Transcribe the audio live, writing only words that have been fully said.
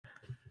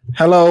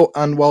Hello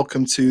and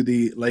welcome to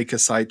the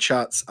Lakers Side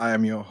Chats. I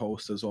am your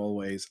host, as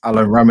always,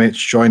 Alan Ramich.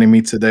 Joining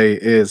me today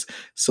is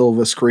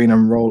Silver Screen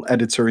and Roll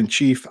Editor in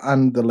Chief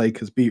and the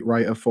Lakers beat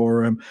writer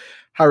for him,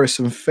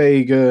 Harrison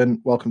Faigen.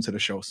 Welcome to the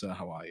show, sir.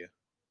 How are you?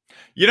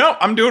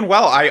 I'm doing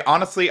well. I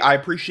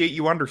appreciate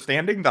you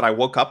understanding that I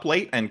woke up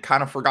late and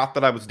kind of forgot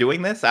that I was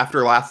doing this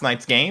after last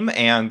night's game.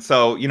 And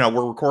so,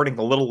 we're recording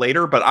a little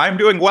later, but I'm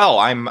doing well.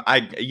 I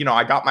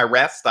got my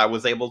rest. I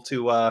was able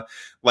to,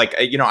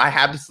 I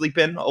had to sleep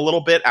in a little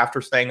bit after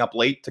staying up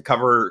late to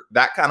cover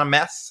that kind of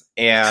mess.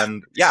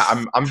 And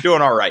yeah, I'm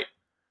doing all right.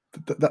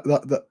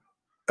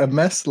 A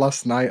mess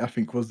last night, I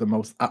think, was the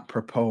most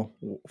apropos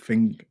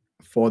thing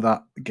for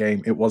that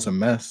game. It was a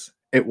mess.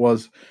 It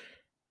was.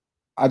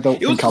 I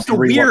don't It was think I'll just be a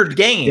weird rewatching.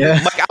 game.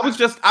 Yeah.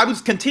 Like I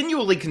was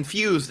continually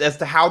confused as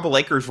to how the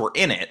Lakers were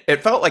in it.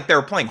 It felt like they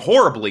were playing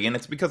horribly, and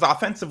it's because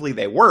offensively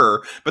they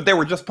were, but they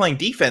were just playing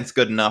defense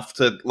good enough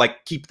to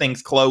like keep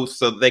things close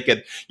so that they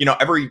could,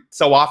 every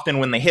so often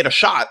when they hit a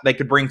shot, they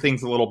could bring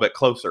things a little bit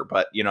closer.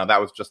 But that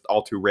was just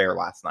all too rare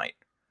last night.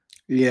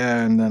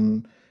 Yeah, and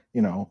then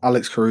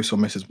Alex Caruso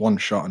misses one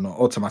shot, and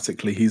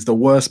automatically he's the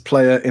worst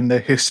player in the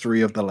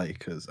history of the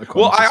Lakers, Well,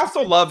 according to. I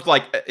also loved,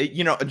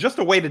 just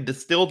a way to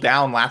distill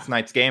down last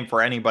night's game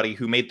for anybody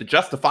who made the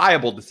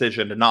justifiable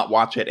decision to not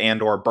watch it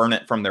and or burn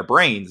it from their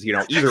brains.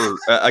 Either,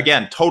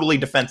 again, totally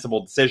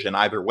defensible decision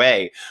either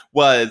way,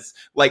 was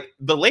like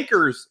the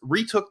Lakers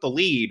retook the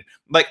lead.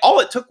 Like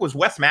all it took was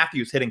Wes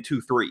Matthews hitting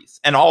 2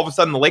 threes, and all of a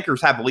sudden the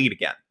Lakers had the lead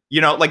again.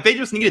 Like they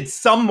just needed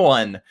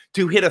someone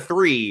to hit a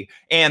three,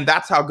 and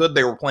that's how good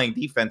they were playing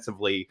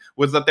defensively,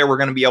 was that they were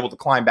going to be able to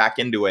climb back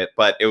into it.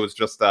 But it was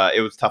just,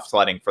 it was tough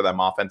sledding for them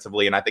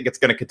offensively. And I think it's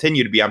going to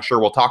continue to be. I'm sure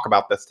we'll talk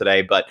about this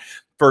today. But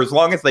for as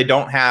long as they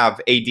don't have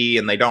AD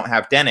and they don't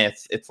have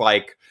Dennis, it's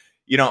like,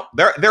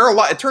 there are a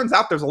lot. It turns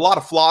out there's a lot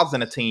of flaws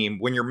in a team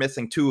when you're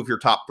missing two of your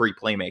top three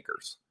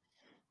playmakers.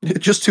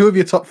 Just two of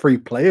your top three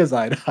players,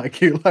 I'd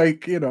argue.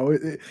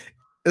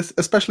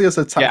 Especially as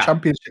a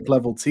championship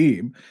level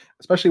team,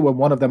 especially when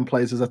one of them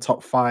plays as a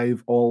top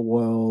five all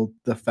world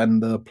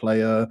defender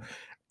player,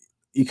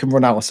 you can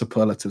run out of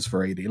superlatives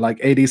for AD. Like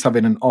AD's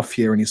having an off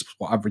year and he's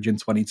averaging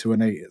 22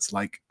 and 8. It's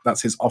like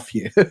that's his off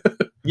year.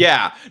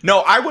 Yeah,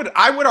 no, I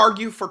would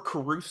argue for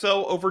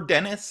Caruso over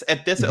Dennis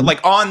at this, like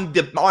on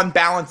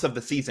balance of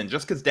the season,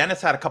 just because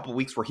Dennis had a couple of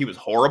weeks where he was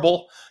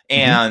horrible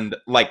and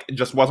like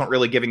just wasn't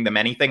really giving them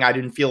anything. I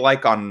didn't feel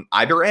like on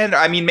either end.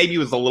 I mean, maybe he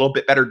was a little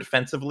bit better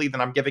defensively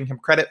than I'm giving him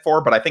credit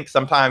for, but I think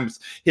sometimes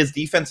his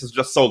defense is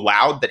just so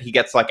loud that he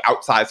gets like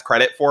outsized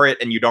credit for it,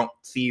 and you don't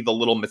see the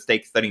little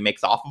mistakes that he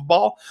makes off of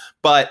ball.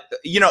 But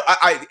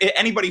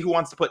anybody who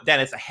wants to put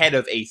Dennis ahead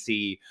of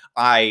AC,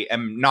 I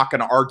am not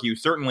going to argue.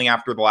 Certainly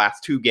after the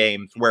last two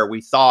games where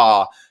we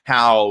saw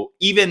how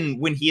even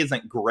when he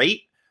isn't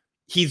great,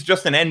 he's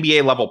just an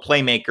NBA level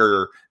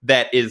playmaker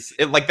that is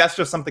like, that's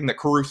just something that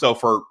Caruso,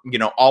 for,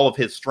 all of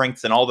his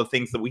strengths and all the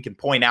things that we can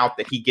point out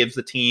that he gives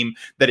a team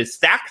that is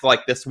stacked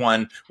like this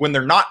one, when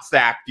they're not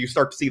stacked, you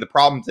start to see the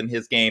problems in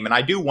his game. And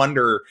I do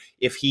wonder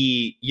if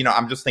he,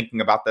 I'm just thinking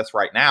about this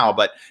right now,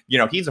 but,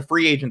 he's a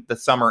free agent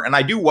this summer. And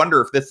I do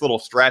wonder if this little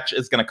stretch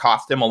is going to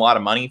cost him a lot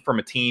of money from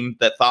a team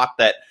that thought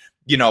that,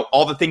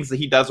 all the things that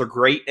he does are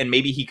great, and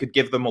maybe he could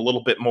give them a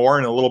little bit more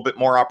and a little bit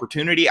more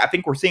opportunity. I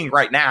think we're seeing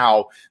right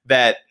now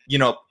that,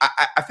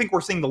 I think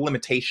we're seeing the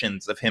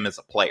limitations of him as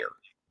a player.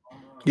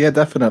 Yeah,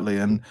 definitely.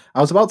 And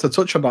I was about to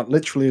touch on that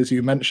literally as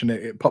you mentioned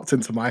it. It popped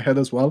into my head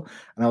as well.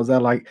 And I was there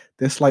like,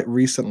 this like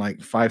recent like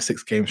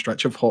 5-6 game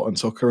stretch of Horton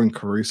Tucker and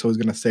Caruso is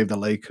going to save the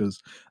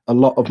Lakers a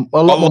lot of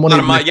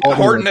money. Yeah,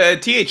 Horton,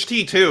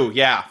 THT too.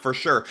 Yeah, for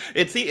sure.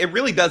 It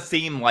really does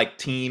seem like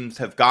teams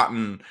have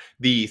gotten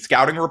the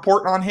scouting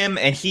report on him,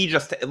 and he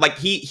just like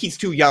he's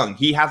too young.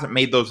 He hasn't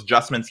made those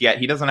adjustments yet.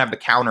 He doesn't have the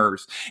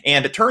counters,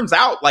 and it turns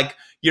out like,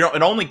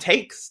 it only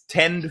takes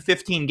 10 to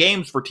 15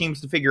 games for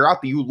teams to figure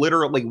out that you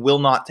literally will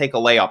not take a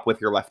layup with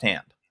your left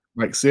hand.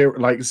 Like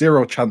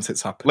zero chance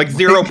it's happening. Like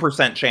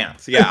 0%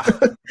 chance, yeah.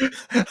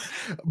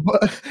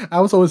 But I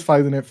was always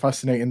finding it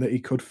fascinating that he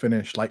could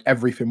finish like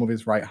everything with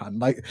his right hand.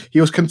 Like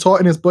he was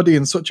contorting his body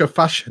in such a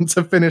fashion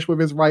to finish with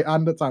his right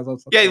hand at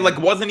times. Yeah, he like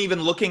wasn't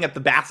even looking at the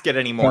basket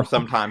anymore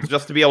sometimes,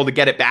 just to be able to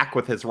get it back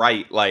with his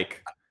right.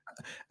 Like,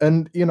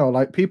 and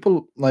like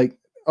people like,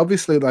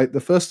 obviously, like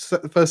the first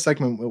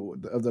segment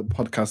of the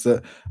podcast,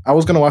 that I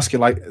was going to ask you,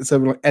 like, is there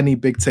like any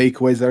big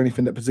takeaways? Is there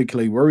anything that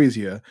particularly worries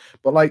you?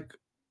 But like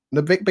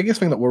the biggest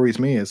thing that worries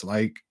me is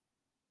like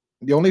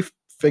the only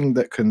thing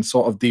that can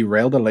sort of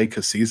derail the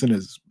Lakers season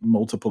is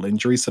multiple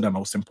injuries to their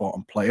most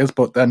important players.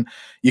 But then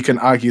you can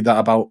argue that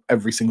about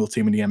every single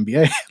team in the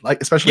NBA,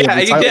 like especially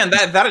again,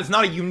 that is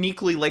not a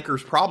uniquely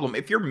Lakers problem.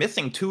 If you're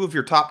missing two of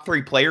your top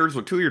three players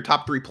or two of your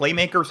top three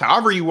playmakers,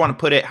 however you want to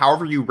put it,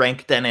 however you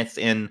rank Dennis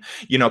in,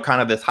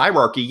 kind of this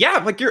hierarchy,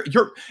 yeah, like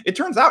it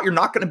turns out you're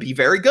not going to be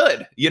very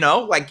good.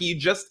 Like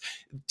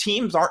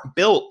teams aren't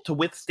built to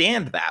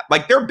withstand that.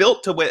 Like they're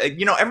built to,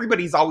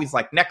 everybody's always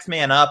like next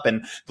man up,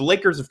 and the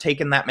Lakers have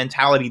taken that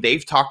mentality mentality.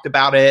 They've talked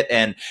about it,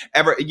 and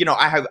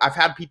I've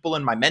had people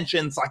in my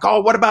mentions like,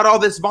 oh, what about all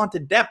this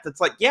vaunted depth?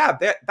 It's like, yeah,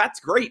 that's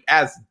great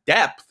as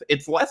depth.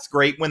 It's less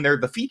great when they're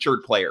the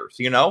featured players,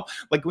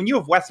 like when you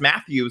have Wes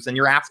Matthews and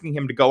you're asking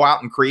him to go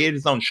out and create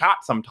his own shot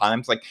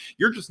sometimes, like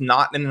you're just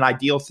not in an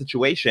ideal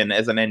situation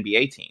as an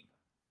NBA team.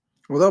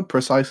 Well,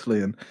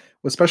 precisely, and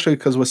especially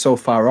because we're so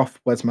far off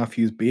Wes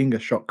Matthews being a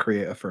shot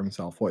creator for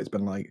himself. It's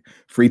been like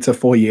 3 to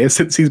 4 years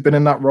since he's been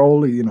in that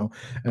role, and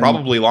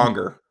Probably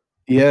longer.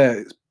 yeah,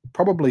 it's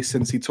probably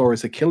since he tore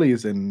his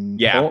Achilles in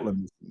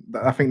Portland.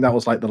 I think that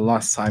was like the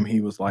last time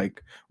he was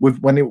like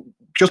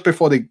just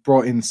before they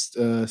brought in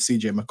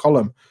CJ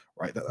McCollum,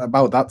 right?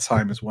 About that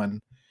time is when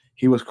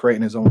he was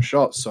creating his own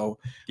shots. So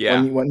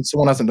when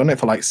someone hasn't done it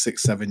for like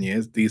 6-7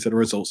 years, these are the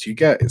results you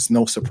get. It's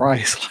no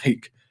surprise.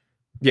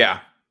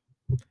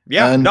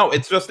 No,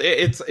 it's just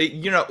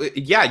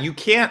you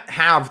can't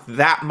have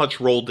that much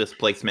role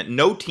displacement.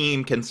 No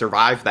team can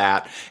survive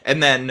that.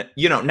 And then,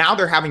 now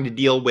they're having to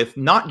deal with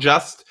not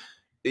just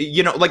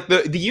like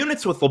the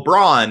units with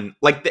LeBron,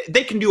 like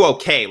they can do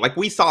okay. Like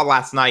we saw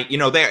last night,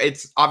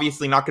 it's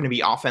obviously not going to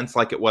be offense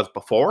like it was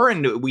before,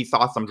 and we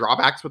saw some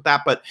drawbacks with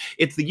that. But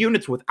it's the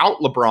units without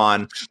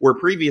LeBron, where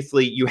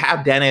previously you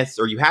had Dennis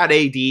or you had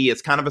AD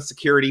as kind of a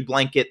security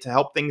blanket to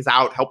help things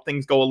out, help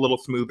things go a little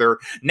smoother.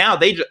 Now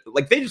they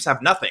just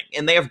have nothing,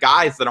 and they have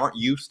guys that aren't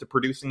used to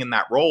producing in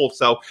that role.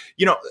 So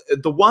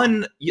the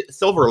one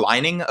silver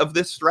lining of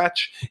this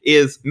stretch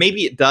is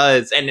maybe it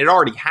does, and it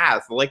already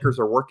has. The Lakers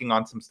are working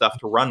on some stuff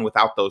to run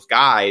without those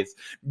guys.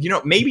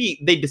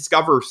 Maybe they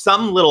discover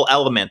some little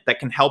element that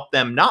can help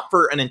them, not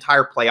for an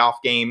entire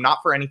playoff game, not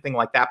for anything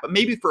like that, but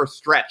maybe for a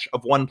stretch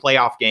of one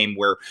playoff game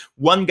where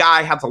one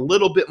guy has a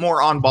little bit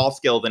more on ball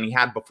skill than he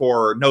had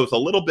before, knows a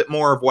little bit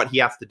more of what he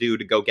has to do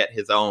to go get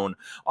his own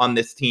on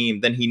this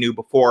team than he knew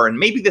before. And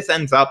maybe this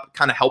ends up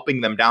kind of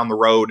helping them down the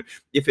road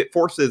if it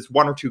forces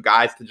one or two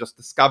guys to just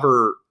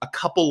discover a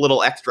couple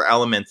little extra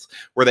elements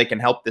where they can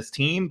help this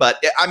team.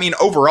 But I mean,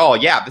 overall,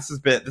 yeah, this has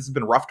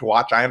been rough to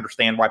watch. I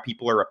understand why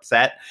people are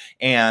upset,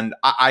 and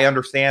I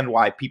understand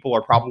why people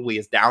are probably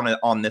as down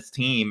on this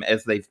team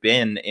as they've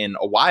been in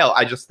a while.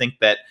 I just think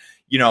that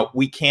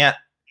we can't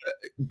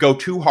go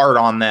too hard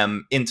on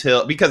them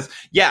because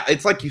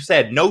it's like you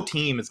said, no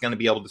team is going to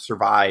be able to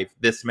survive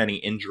this many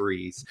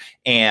injuries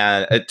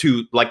and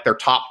to like their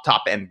top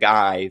end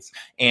guys.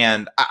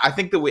 And I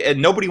think that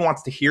nobody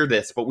wants to hear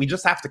this, but we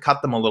just have to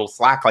cut them a little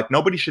slack. Like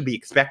nobody should be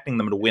expecting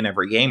them to win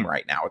every game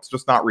right now. It's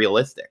just not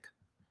realistic.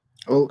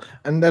 Well,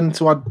 and then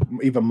to add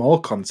even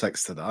more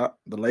context to that,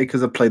 the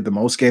Lakers have played the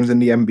most games in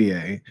the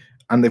NBA,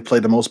 and they've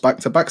played the most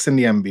back-to-backs in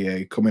the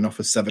NBA, coming off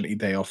a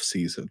 70-day off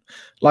season.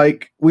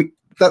 Like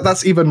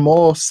that's even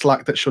more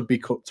slack that should be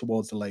cut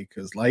towards the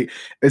Lakers. Like,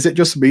 is it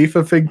just me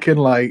for thinking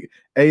like,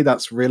 hey,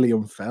 that's really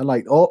unfair?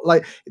 Like,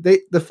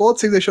 the 4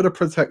 teams they should have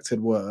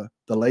protected were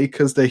the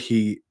Lakers, the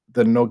Heat,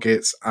 the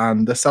Nuggets,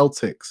 and the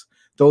Celtics.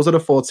 Those are the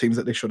 4 teams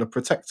that they should have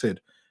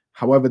protected.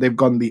 However, they've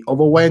gone the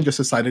other way and just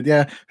decided,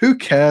 yeah, who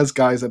cares,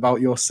 guys,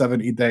 about your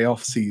 70-day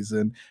off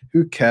season?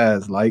 Who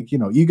cares? Like,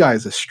 you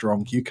guys are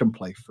strong. You can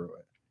play through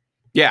it.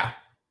 Yeah.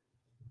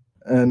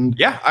 And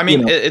yeah, I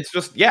mean, it's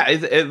just,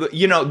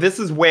 this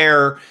is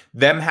where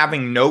them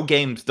having no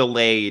games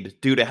delayed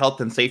due to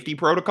health and safety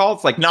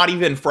protocols, like not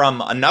even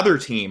from another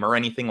team or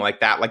anything like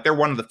that, like they're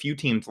one of the few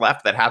teams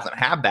left that hasn't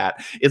had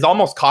that, is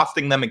almost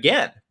costing them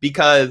again.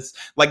 Because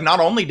like not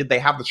only did they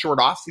have the short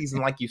off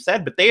season, like you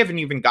said, but they haven't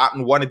even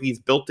gotten one of these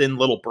built-in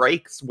little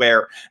breaks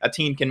where a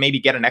team can maybe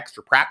get an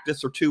extra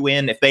practice or two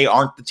in if they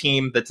aren't the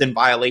team that's in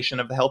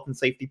violation of the health and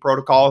safety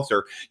protocols,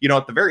 or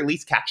at the very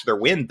least catch their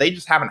wind. They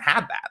just haven't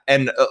had that.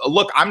 And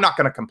look, I'm not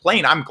going to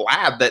complain. I'm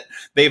glad that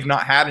they've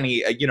not had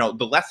any,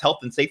 the less health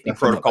and safety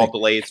protocol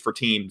delays for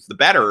teams, the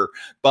better.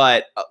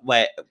 But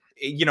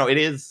it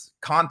is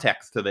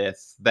context to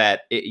this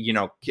that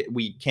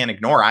we can't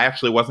ignore. I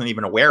actually wasn't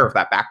even aware of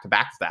that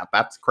back-to-back stat.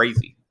 That's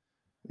crazy,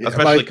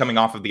 especially coming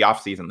off of the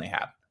offseason they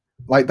had.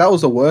 Like that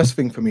was the worst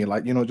thing for me.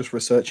 Like just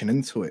researching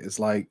into it is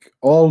like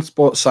all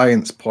sports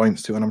science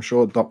points to, and I'm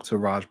sure Dr.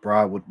 Raj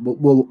Brar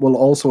will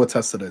also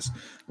attest to this.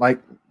 Like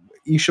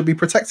you should be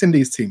protecting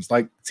these teams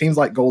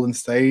like Golden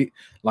State,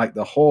 like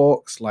the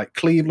Hawks, like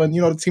Cleveland.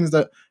 The teams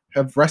that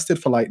have rested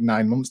for like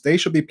 9 months, they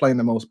should be playing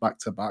the most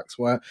back-to-backs,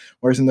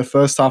 whereas in the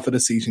first half of the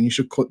season, you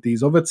should cut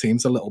these other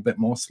teams a little bit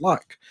more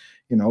slack,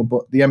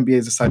 but the NBA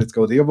has decided to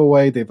go the other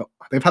way. They've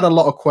had a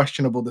lot of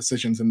questionable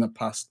decisions in the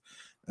past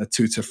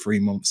 2 to 3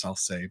 months, I'll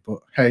say, but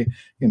hey,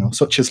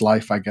 such is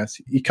life, I guess.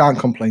 You can't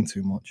complain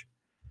too much.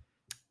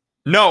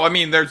 No, I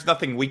mean, there's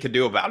nothing we could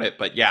do about it.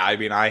 But yeah, I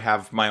mean, I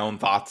have my own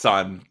thoughts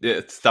on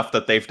stuff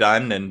that they've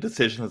done and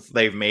decisions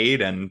they've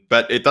made.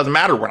 But it doesn't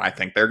matter what I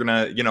think. They're going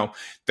to,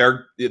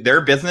 they're their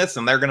business,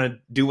 and they're going to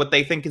do what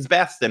they think is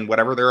best and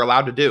whatever they're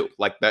allowed to do,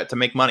 like that, to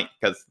make money,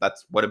 because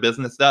that's what a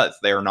business does.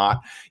 They're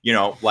not,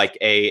 like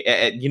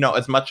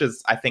as much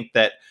as I think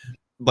that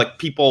like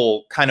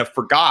people kind of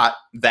forgot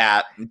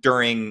that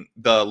during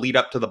the lead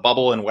up to the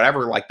bubble and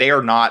whatever, like they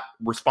are not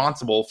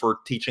responsible for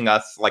teaching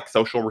us like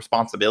social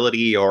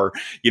responsibility or,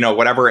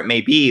 whatever it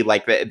may be.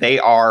 Like they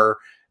are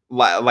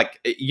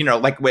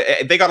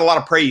they got a lot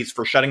of praise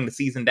for shutting the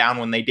season down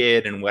when they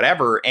did and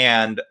whatever.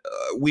 And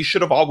we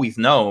should have always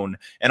known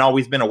and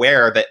always been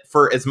aware that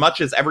for as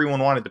much as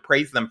everyone wanted to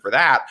praise them for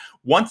that,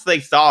 once they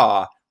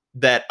saw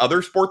that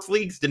other sports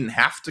leagues didn't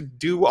have to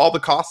do all the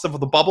costs of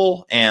the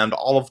bubble and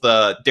all of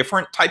the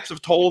different types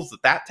of tolls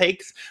that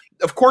takes,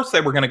 of course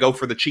they were going to go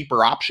for the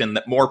cheaper option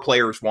that more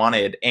players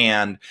wanted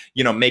and,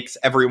 makes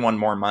everyone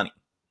more money.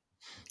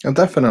 And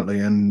definitely,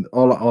 and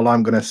all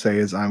I'm going to say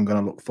is I'm going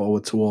to look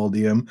forward to all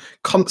the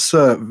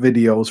concert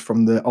videos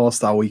from the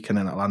All-Star Weekend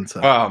in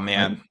Atlanta. Oh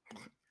man,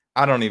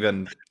 I don't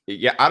even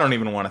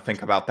want to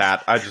think about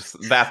that.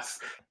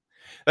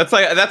 That's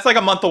like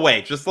a month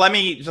away. Just let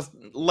me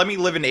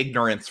live in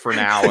ignorance for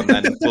now, and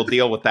then we'll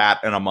deal with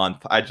that in a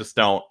month. I just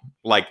don't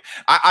like.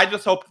 I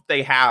just hope that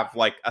they have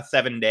like a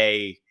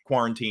 7-day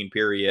quarantine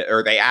period,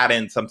 or they add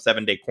in some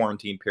 7-day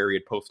quarantine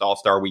period post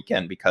All-Star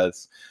Weekend,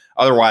 because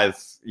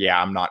otherwise,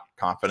 yeah, I'm not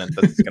confident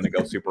this is going to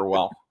go super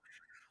well.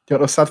 You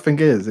know, the sad thing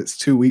is, it's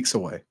 2 weeks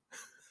away.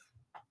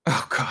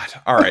 Oh God!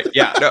 All right,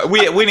 yeah, no,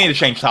 we need to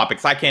change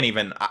topics. I can't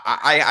even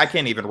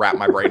wrap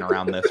my brain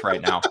around this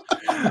right now.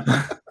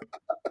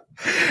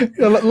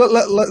 Yeah,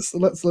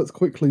 let's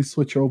quickly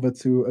switch over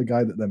to a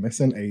guy that they're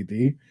missing,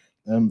 AD.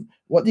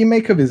 What do you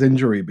make of his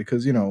injury?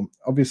 Because,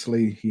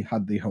 obviously he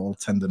had the whole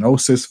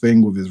tendinosis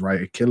thing with his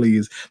right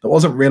Achilles. That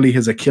wasn't really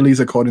his Achilles,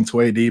 according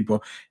to AD,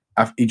 but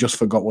he just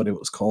forgot what it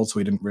was called, so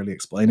he didn't really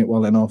explain it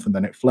well enough. And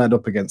then it flared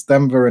up against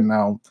Denver, and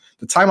now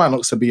the timeline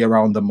looks to be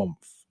around a month.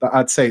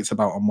 I'd say it's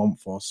about a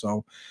month or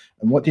so.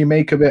 And what do you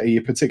make of it? Are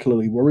you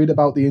particularly worried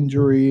about the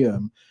injury?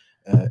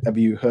 Have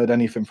you heard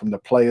anything from the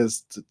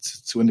players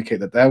to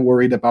indicate that they're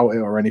worried about it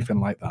or anything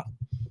like that?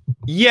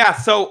 Yeah,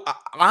 so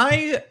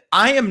I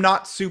am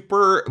not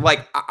super,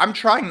 I'm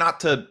trying not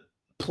to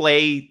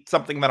play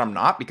something that I'm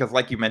not, because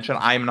like you mentioned,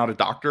 I am not a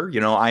doctor,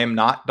 I am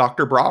not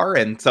Dr. Brar.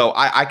 And so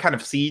I kind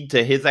of cede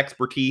to his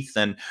expertise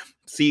and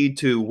cede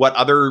to what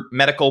other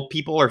medical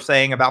people are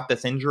saying about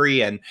this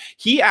injury. And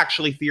he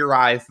actually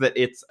theorized that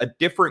it's a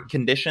different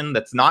condition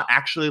that's not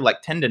actually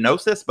like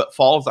tendinosis, but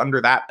falls under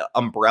that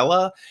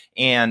umbrella.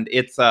 And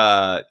it's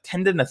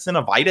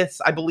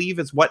tendinosynovitis, I believe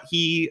is what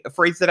he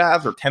phrased it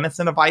as, or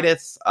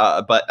tenosynovitis.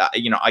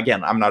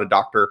 Again, I'm not a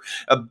doctor.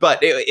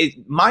 But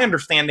my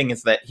understanding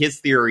is that his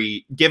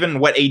theory, given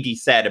what AD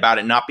said about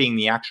it not being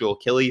the actual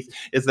Achilles,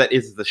 is that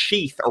is the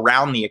sheath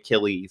around the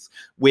Achilles,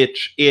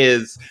 which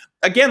is,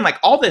 again, like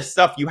all this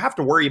stuff, you have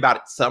to worry about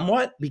it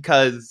somewhat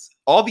because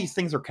all these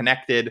things are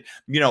connected.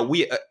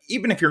 We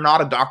even if you're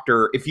not a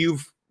doctor, if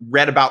you've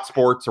read about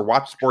sports or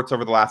watched sports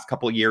over the last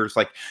couple of years,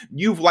 like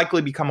you've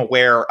likely become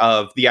aware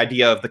of the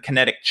idea of the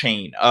kinetic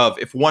chain of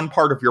if one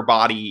part of your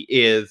body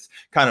is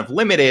kind of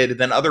limited,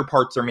 then other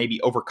parts are maybe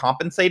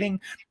overcompensating.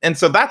 And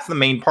so that's the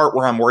main part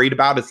where I'm worried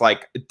about is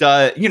like,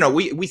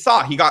 we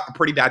saw he got a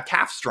pretty bad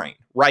calf strain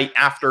right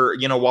after,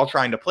 while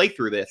trying to play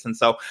through this. And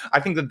so I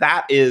think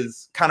that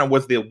is kind of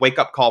was the wake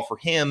up call for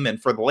him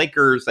and for the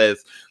Lakers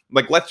as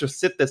like, let's just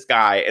sit this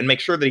guy and make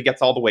sure that he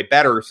gets all the way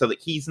better so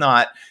that he's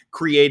not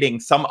creating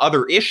some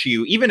other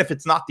issue, even if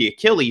it's not the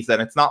Achilles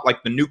and it's not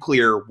like the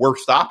nuclear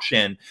worst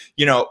option.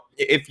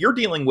 If you're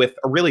dealing with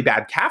a really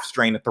bad calf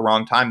strain at the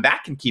wrong time,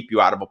 that can keep you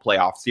out of a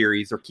playoff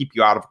series or keep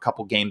you out of a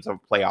couple games of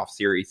a playoff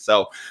series.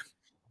 So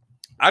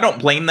I don't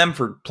blame them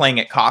for playing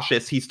it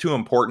cautious. He's too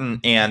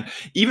important. And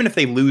even if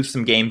they lose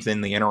some games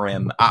in the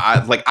interim,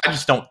 I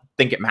just don't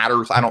think it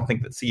matters. I don't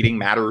think that seeding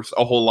matters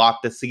a whole lot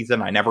this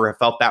season. I never have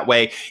felt that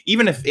way.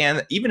 Even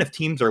if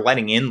teams are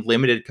letting in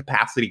limited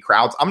capacity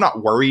crowds, I'm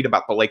not worried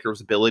about the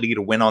Lakers' ability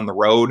to win on the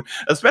road,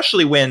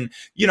 especially when,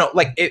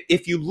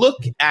 if you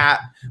look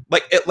at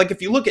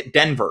if you look at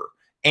Denver,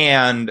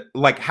 and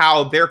like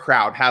how their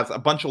crowd has a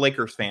bunch of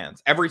Lakers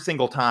fans every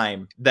single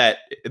time that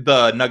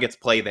the Nuggets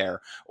play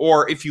there.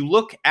 Or if you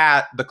look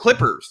at the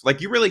Clippers,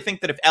 like you really think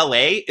that if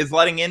LA is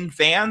letting in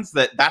fans,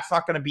 that's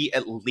not going to be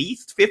at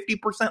least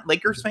 50%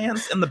 Lakers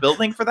fans in the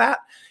building for that,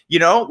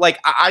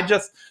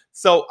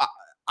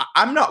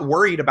 I'm not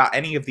worried about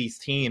any of these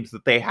teams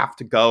that they have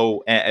to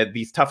go at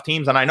these tough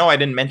teams. And I know I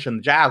didn't mention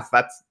the Jazz.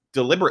 That's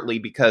deliberately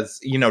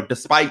because,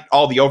 despite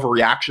all the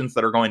overreactions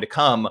that are going to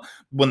come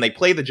when they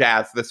play the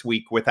Jazz this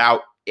week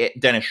without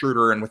Dennis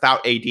Schroeder and without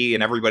AD,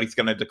 and everybody's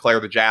going to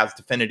declare the Jazz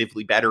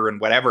definitively better and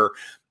whatever.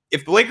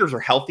 If the Lakers are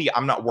healthy,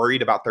 I'm not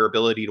worried about their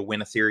ability to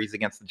win a series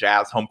against the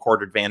Jazz, home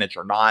court advantage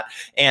or not.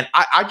 And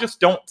I just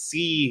don't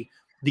see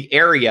the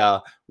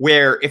area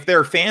where if there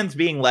are fans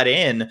being let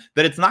in,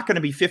 that it's not going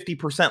to be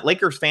 50%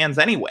 Lakers fans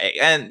anyway.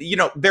 And,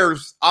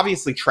 there's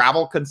obviously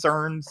travel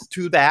concerns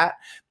to that.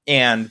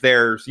 And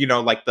there's,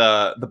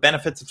 the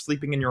benefits of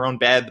sleeping in your own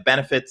bed, the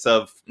benefits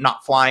of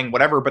not flying,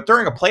 whatever. But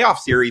during a playoff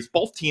series,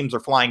 both teams are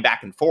flying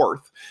back and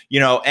forth,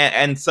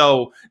 and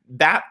so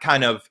that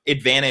kind of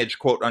advantage,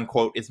 quote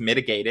unquote, is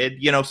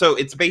mitigated, so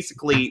it's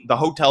basically the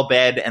hotel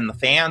bed and the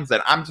fans.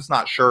 And I'm just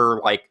not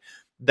sure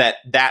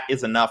that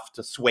is enough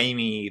to sway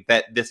me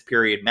that this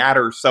period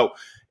matters. So,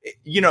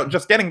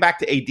 just getting back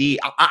to AD,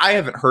 I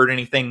haven't heard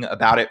anything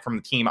about it from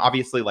the team.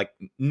 Obviously,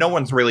 no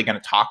one's really going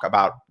to talk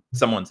about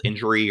someone's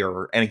injury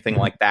or anything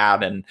like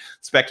that and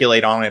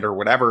speculate on it or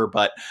whatever.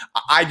 But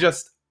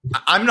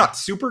I'm not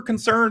super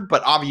concerned,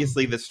 but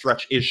obviously this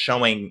stretch is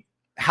showing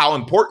how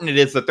important it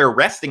is that they're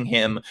resting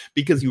him,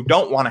 because you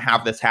don't want to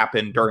have this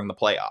happen during the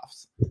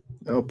playoffs.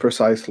 Oh,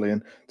 precisely.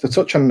 And to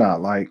touch on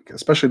that, like,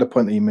 especially the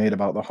point that you made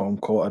about the home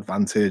court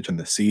advantage and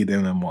the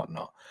seeding and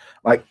whatnot,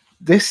 like,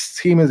 this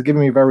team is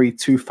giving me very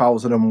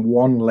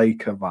 2001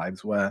 Laker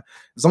vibes, where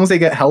as long as they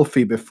get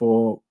healthy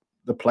before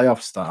the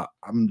playoffs start,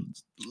 I'm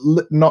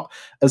not,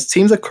 as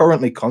teams are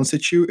currently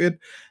constituted,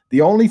 the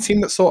only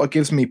team that sort of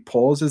gives me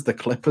pause is the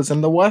Clippers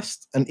in the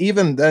West, and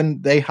even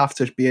then, they have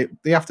to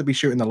be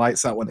shooting the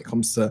lights out when it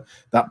comes to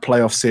that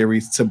playoff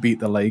series to beat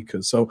the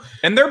Lakers. So,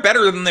 and they're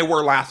better than they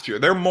were last year.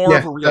 They're more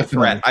of a real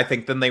threat, I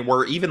think, than they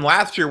were even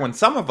last year, when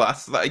some of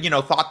us,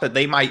 thought that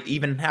they might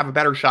even have a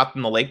better shot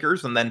than the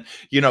Lakers, and then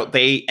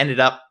they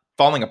ended up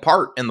falling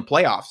apart in the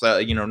playoffs.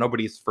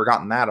 Nobody's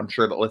forgotten that. I'm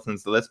sure that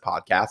listens to this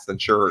podcast,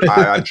 and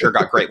I'm sure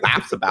got great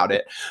laughs about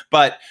it.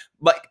 But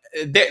like,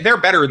 they're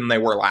better than they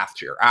were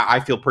last year. I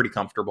feel pretty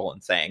comfortable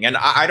in saying, and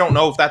I don't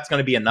know if that's going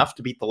to be enough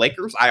to beat the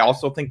Lakers. I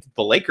also think that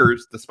the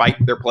Lakers,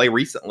 despite their play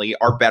recently,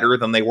 are better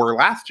than they were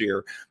last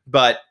year,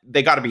 but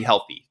they got to be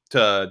healthy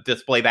to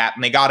display that,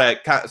 and they got to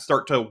kind of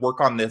start to work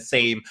on this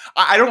same.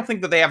 I don't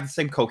think that they have the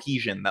same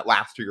cohesion that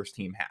last year's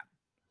team had.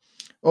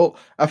 Well,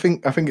 I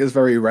think it's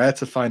very rare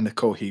to find the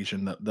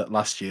cohesion that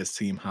last year's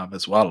team have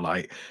as well.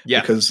 Like,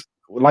 yes. Because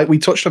like we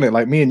touched on it,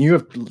 like me and you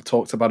have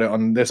talked about it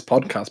on this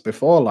podcast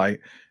before. Like,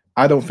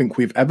 I don't think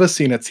we've ever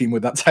seen a team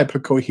with that type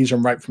of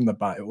cohesion right from the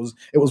bat. It was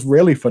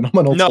really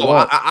phenomenal. No, to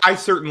watch. I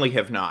certainly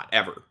have not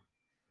ever.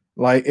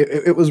 Like,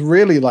 it was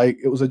really, like,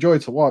 it was a joy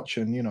to watch,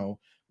 and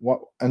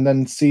and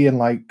then seeing,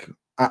 like,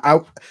 I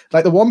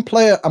like the one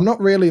player, I'm not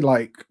really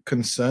like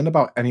concerned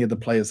about any of the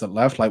players that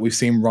left. Like, we've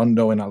seen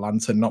Rondo in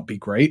Atlanta not be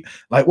great.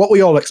 Like, what we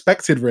all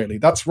expected, really.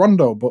 That's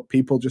Rondo, but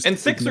people just, and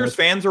Sixers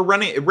fans are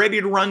ready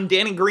to run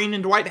Danny Green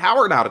and Dwight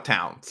Howard out of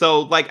town.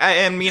 So, like,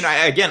 I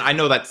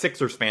know that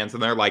Sixers fans,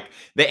 and they're like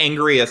the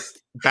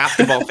angriest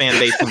basketball fan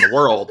base in the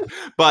world.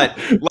 But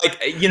like,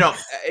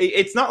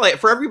 it's not like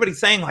for everybody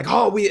saying like,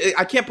 oh,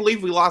 I can't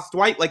believe we lost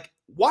Dwight. Like,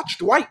 watch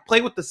Dwight play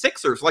with the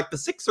Sixers. Like, the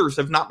Sixers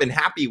have not been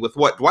happy with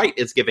what Dwight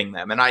is giving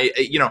them. And I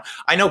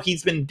know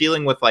he's been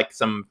dealing with like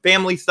some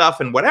family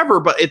stuff and whatever,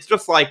 but it's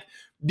just like,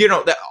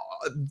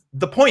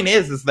 the point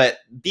is that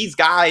these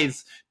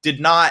guys did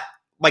not,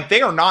 like,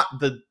 they are not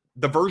the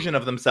version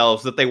of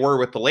themselves that they were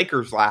with the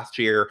Lakers last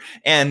year.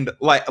 And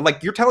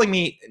like you're telling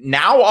me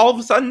now all of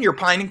a sudden you're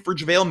pining for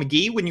JaVale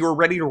McGee when you were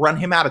ready to run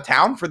him out of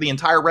town for the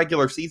entire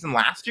regular season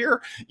last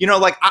year.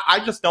 Like,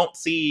 I just don't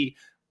see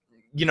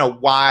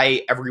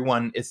why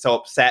everyone is so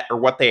upset or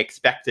what they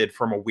expected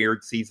from a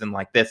weird season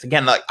like this.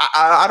 Again, like,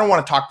 I don't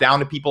want to talk down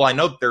to people. I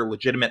know that there are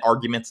legitimate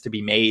arguments to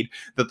be made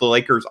that the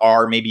Lakers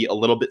are maybe a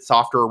little bit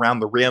softer around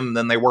the rim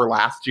than they were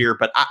last year.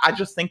 But I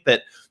just think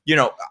that,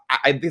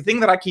 the thing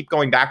that I keep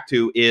going back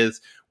to is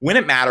when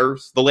it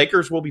matters, the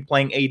Lakers will be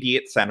playing AD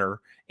at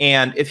center.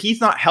 And if he's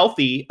not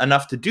healthy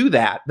enough to do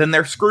that, then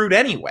they're screwed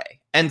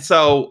anyway. And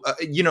so,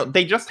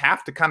 they just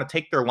have to kind of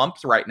take their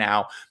lumps right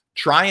now,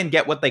 try and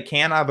get what they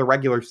can out of the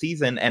regular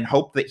season, and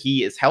hope that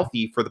he is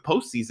healthy for the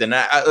postseason.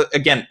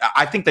 Again,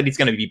 I think that he's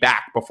going to be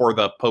back before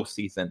the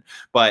postseason,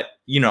 but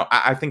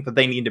I think that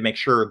they need to make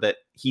sure that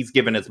he's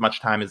given as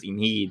much time as he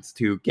needs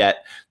to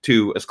get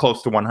to as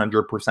close to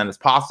 100% as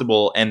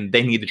possible, and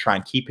they need to try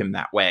and keep him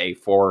that way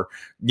for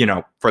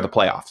the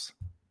playoffs.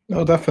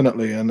 No,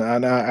 definitely, and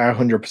I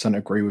 100%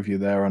 agree with you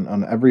there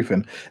on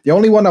everything. The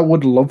only one I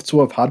would love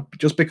to have had,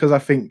 just because I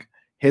think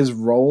his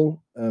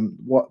role,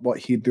 what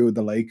he'd do with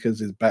the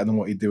Lakers is better than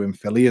what he'd do in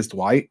Philly, is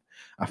Dwight.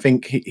 I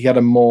think he had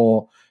a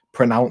more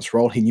pronounced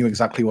role. He knew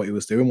exactly what he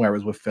was doing,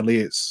 whereas with Philly,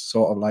 it's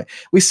sort of like,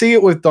 we see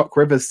it with Doc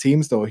Rivers'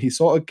 teams, though. He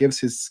sort of gives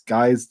his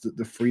guys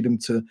the freedom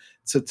to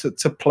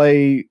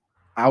play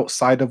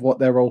outside of what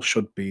their role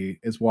should be,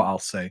 is what I'll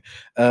say.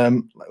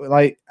 And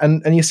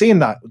you're seeing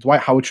that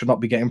Dwight Howard should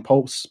not be getting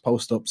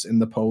post-ups in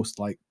the post,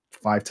 like,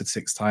 5 to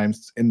 6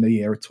 times in the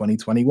year of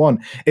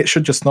 2021. It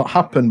should just not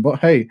happen, but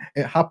hey,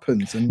 it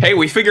happens. And hey,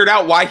 we figured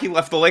out why he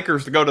left the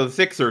Lakers to go to the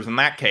Sixers in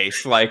that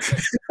case. Like,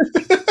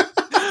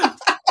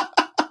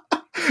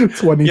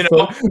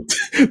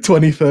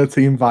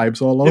 2013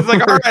 vibes all over. He's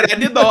like, all right, I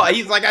did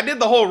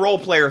the whole role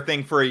player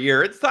thing for a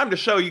year. It's time to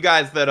show you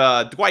guys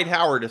that Dwight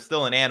Howard is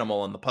still an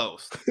animal in the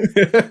post.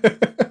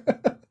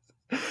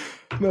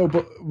 No,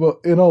 but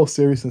in all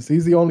seriousness,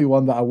 he's the only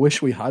one that I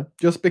wish we had,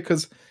 just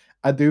because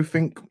I do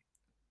think,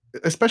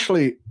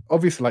 especially,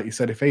 obviously, like you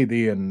said, if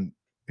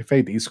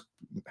AD's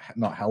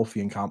not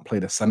healthy and can't play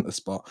the center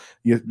spot,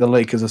 the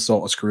Lakers are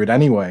sort of screwed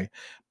anyway.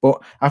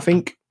 But I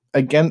think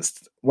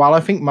while I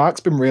think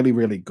Mark's been really,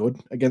 really good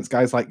against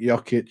guys like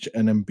Jokic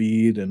and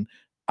Embiid, and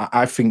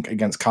I think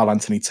against Karl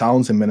Anthony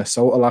Towns in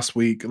Minnesota last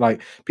week,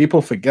 like,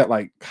 people forget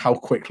like how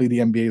quickly the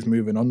NBA is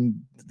moving on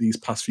these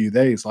past few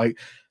days. Like,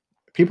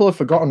 people have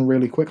forgotten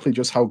really quickly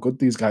just how good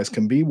these guys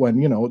can be when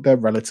they're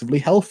relatively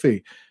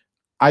healthy.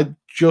 I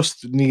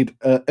just need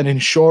an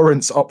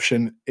insurance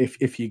option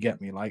if you get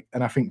me. Like,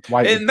 and I think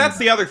Dwight would And be that's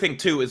that. the other thing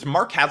too, is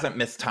Mark hasn't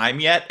missed time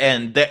yet,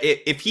 and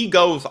if he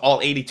goes all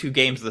 82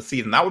 games of the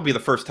season, that would be the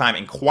first time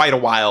in quite a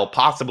while,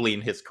 possibly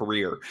in his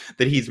career,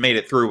 that he's made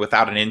it through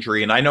without an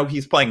injury. And I know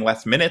he's playing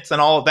less minutes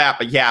and all of that,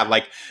 but yeah,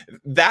 like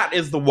that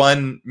is the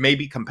one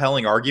maybe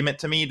compelling argument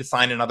to me to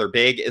sign another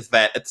big, is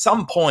that at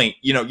some point,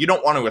 you know, you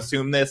don't want to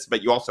assume this,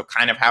 but you also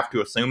kind of have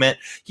to assume it.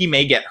 He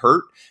may get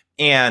hurt.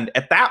 And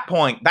at that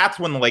point, that's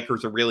when the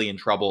Lakers are really in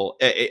trouble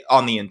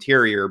on the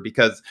interior,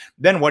 because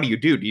then what do you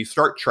do? Do you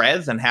start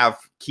Trez and have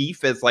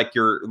Keefe as like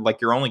your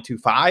only 2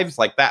 5s?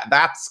 Like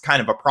that's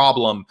kind of a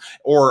problem.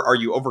 Or are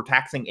you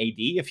overtaxing AD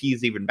if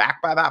he's even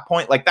back by that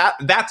point? Like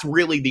that's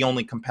really the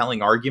only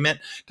compelling argument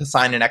to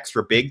sign an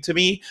extra big to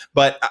me.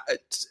 But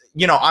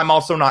you know, I'm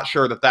also not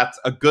sure that that's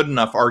a good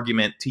enough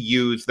argument to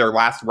use their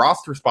last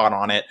roster spot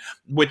on it,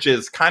 which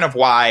is kind of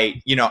why,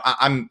 you know,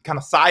 I'm kind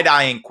of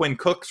side-eyeing Quinn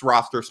Cook's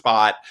roster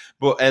spot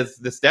as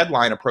this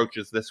deadline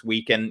approaches this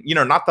week. And, you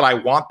know, not that I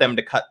want them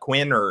to cut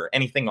Quinn or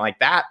anything like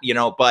that, you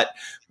know, but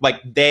like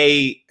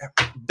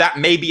that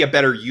may be a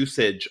better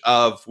usage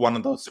of one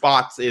of those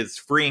spots, is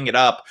freeing it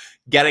up,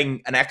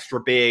 getting an extra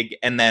big,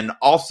 and then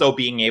also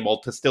being able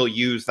to still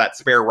use that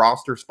spare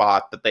roster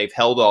spot that they've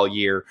held all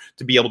year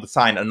to be able to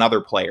sign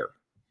another player.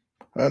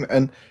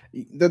 And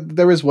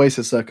there is ways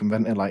to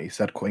circumvent it. Like you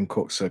said, Quinn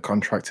Cook's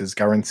contract is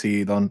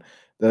guaranteed on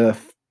the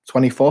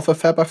 24th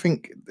of Feb, I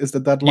think, is the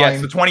deadline.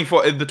 Yes, the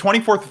 24th. The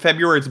 24th of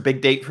February is a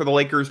big date for the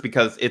Lakers,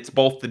 because it's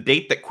both the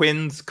date that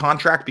Quinn's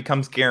contract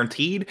becomes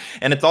guaranteed,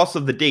 and it's also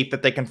the date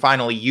that they can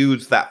finally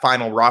use that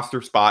final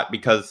roster spot,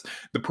 because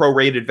the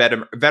prorated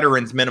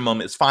veterans minimum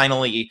is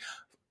finally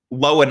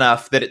low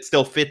enough that it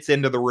still fits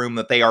into the room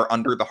that they are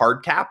under the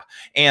hard cap.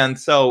 And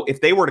so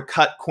if they were to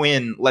cut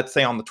Quinn, let's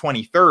say on the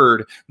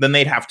 23rd, then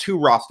they'd have 2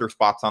 roster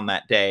spots on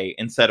that day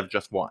instead of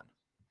just 1.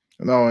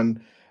 No,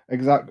 and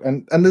exactly,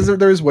 and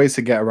there is ways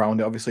to get around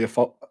it. Obviously,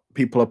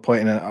 people are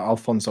pointing at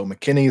Alfonso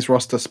McKinney's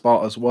roster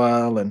spot as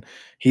well, and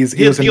his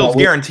deal's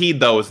guaranteed,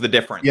 though, is the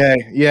difference.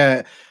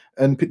 Yeah,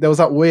 and there was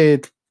that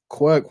weird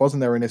quirk, wasn't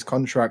there, in his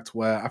contract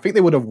where I think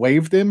they would have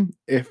waived him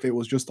if it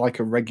was just like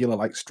a regular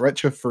like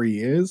stretch of 3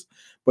 years,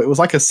 but it was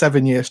like a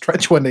 7-year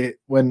stretch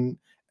when.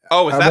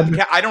 Oh, is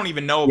that? I don't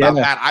even know about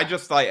that. I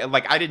just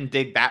like I didn't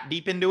dig that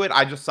deep into it.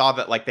 I just saw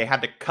that like they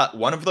had to cut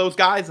one of those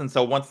guys, and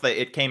so once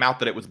it came out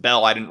that it was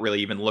Bell, I didn't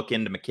really even look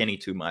into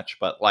McKinney too much.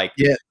 But like,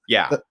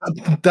 yeah.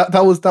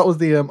 That was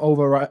the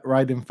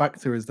overriding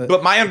factor, is that.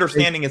 But my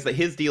understanding is that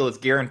his deal is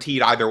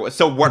guaranteed either way.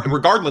 So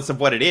regardless of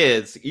what it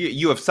is,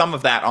 you have some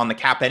of that on the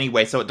cap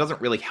anyway. So it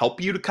doesn't really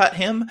help you to cut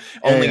him,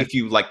 only if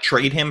you like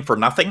trade him for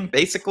nothing,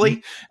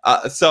 basically.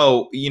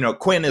 So you know,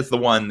 Quinn is the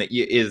one that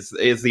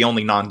is the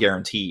only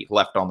non-guarantee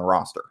left on the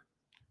roster.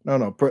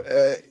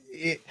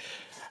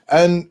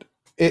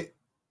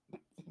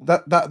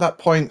 That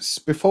points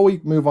before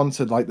we move on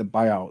to like the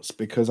buyouts,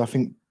 because I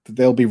think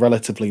they'll be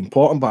relatively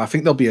important, but I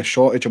think there'll be a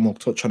shortage, and we'll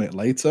touch on it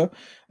later.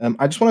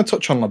 I just want to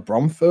touch on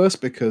LeBron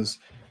first, because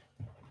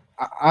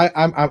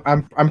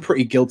I'm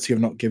pretty guilty of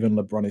not giving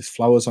LeBron his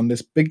flowers on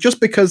this big, just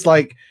because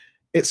like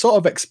it's sort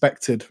of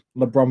expected,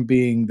 LeBron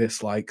being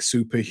this like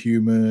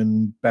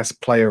superhuman best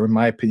player in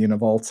my opinion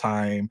of all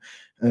time,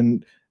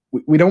 and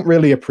we don't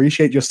really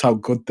appreciate just how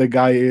good the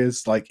guy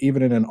is. Like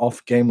even in an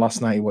off game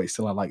last night, he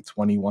still had like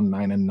 21,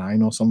 9 and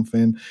 9 or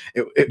something.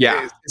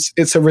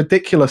 It's a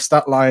ridiculous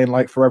stat line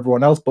like for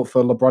everyone else, but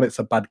for LeBron it's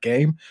a bad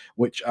game,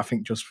 which I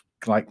think just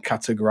like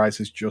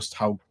categorizes just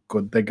how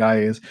good the guy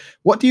is.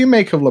 What do you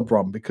make of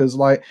LeBron? Because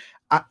like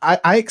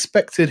I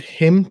expected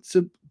him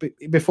to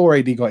before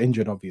AD got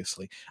injured,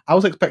 obviously. I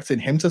was expecting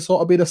him to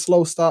sort of be the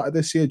slow starter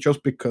this year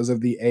just because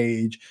of the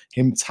age,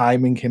 him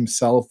timing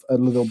himself a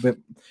little bit,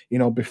 you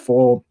know,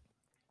 before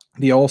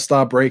the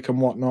All-Star break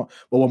and whatnot.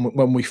 Well,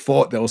 when we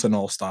thought there was an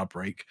All-Star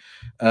break.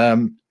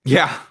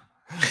 Yeah.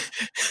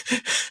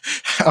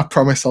 I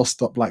promise I'll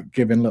stop like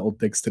giving little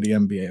digs to the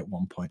NBA at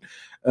one point.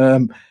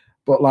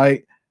 But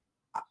like,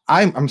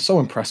 I'm so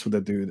impressed with the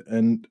dude,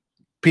 and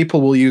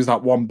people will use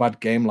that one bad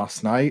game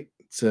last night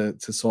to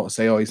sort of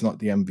say, oh, he's not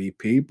the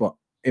MVP. But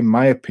in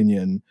my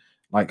opinion,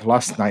 like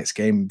last night's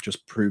game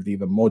just proved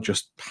even more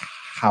just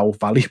how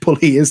valuable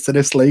he is to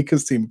this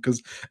Lakers team,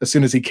 because as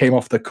soon as he came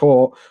off the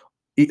court,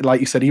 like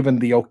you said, even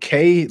the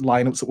okay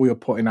lineups that we were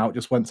putting out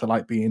just went to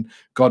like being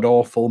god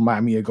awful.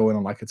 Miami are going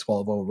on like a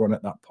 12-0 run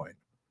at that point.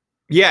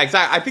 Yeah,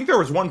 exactly. I think there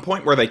was one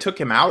point where they took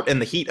him out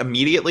and the Heat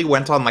immediately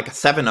went on like a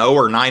 7-0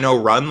 or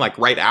 9-0 run like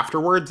right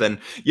afterwards. And,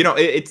 you know,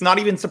 it's not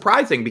even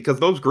surprising because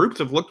those groups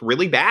have looked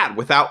really bad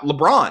without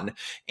LeBron.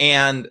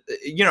 And,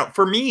 you know,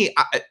 for me,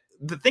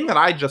 the thing that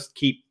I just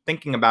keep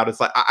thinking about is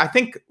like, I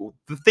think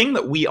the thing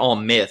that we all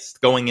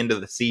missed going into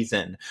the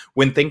season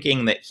when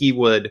thinking that he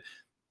would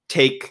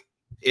take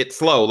it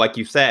slow, like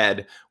you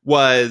said,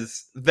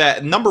 was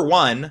that number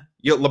one,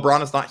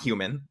 LeBron is not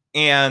human.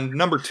 And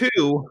number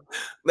two,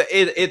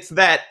 it's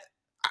that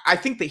I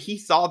think that he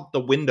saw the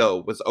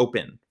window was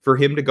open for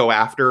him to go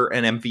after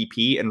an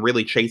MVP and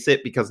really chase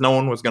it because no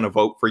one was going to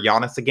vote for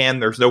Giannis again.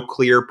 There's no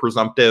clear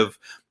presumptive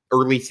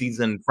early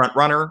season front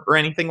runner or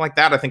anything like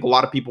that. I think a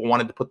lot of people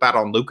wanted to put that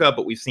on Luka,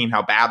 but we've seen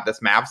how bad this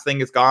Mavs thing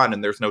has gone,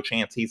 and there's no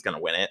chance he's going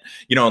to win it,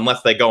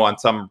 unless they go on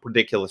some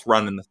ridiculous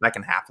run in the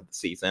second half of the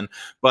season.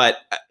 But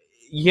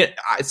yeah,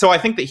 so I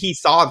think that he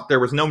saw that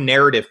there was no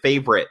narrative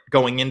favorite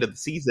going into the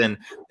season,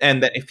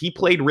 and that if he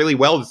played really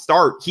well to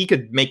start, he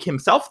could make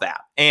himself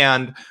that,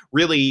 and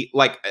really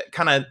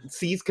kind of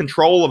seize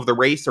control of the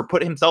race or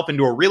put himself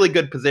into a really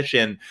good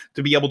position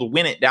to be able to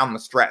win it down the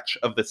stretch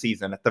of the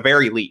season at the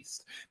very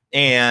least.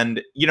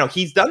 And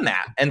he's done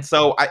that, and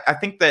so I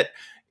think that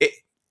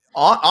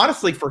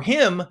honestly, for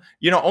him,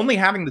 only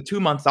having the 2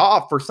 months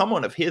off for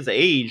someone of his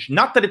age,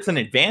 not that it's an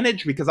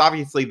advantage, because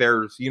obviously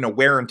there's,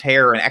 wear and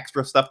tear and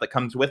extra stuff that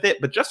comes with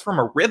it, but just from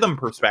a rhythm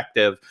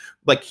perspective,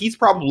 he's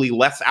probably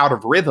less out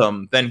of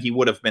rhythm than he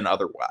would have been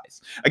otherwise.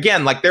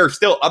 Again, there are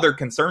still other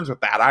concerns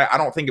with that. I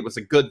don't think it was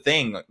a good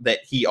thing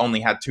that he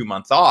only had 2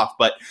 months off,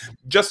 but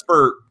just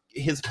for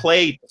his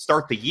play to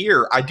start the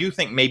year, I do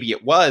think maybe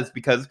it was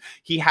because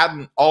he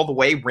hadn't all the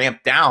way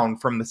ramped down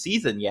from the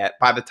season yet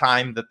by the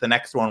time that the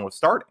next one was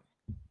starting.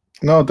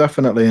 No,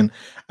 definitely. And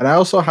I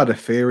also had a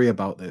theory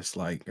about this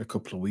a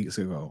couple of weeks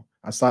ago.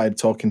 I started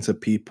talking to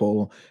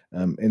people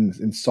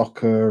in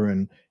soccer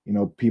and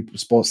people,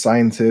 sports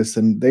scientists,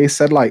 and they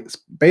said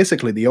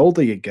basically the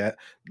older you get,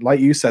 like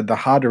you said, the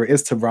harder it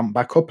is to ramp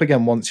back up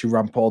again once you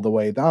ramp all the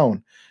way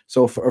down.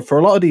 So for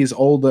a lot of these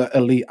older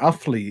elite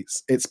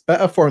athletes, it's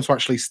better for them to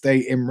actually stay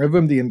in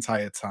rhythm the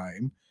entire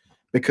time,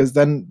 because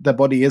then their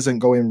body isn't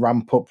going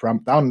ramp up,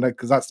 ramp down,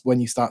 because that's when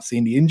you start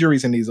seeing the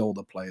injuries in these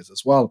older players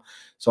as well.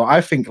 So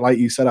I think, like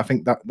you said, I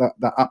think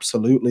that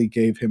absolutely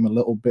gave him a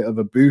little bit of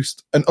a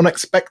boost, an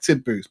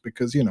unexpected boost,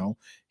 because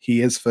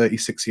he is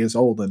 36 years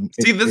old. And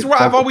see, this is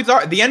what I've always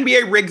argued. The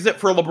NBA rigs it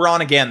for LeBron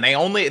again.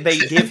 They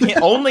give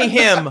him, only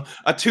him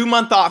a 2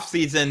 month off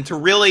season to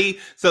really,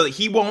 so that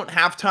he won't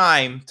have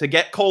time to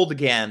get cold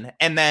again,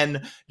 and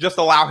then just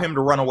allow him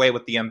to run away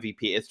with the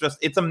MVP.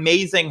 It's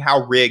amazing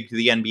how rigged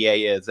the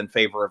NBA is in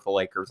favor of the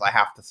Lakers, I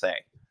have to say.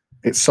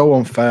 It's so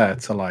unfair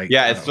to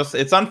yeah,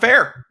 it's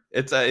unfair.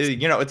 It's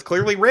it's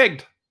clearly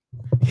rigged.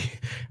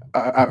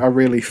 I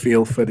really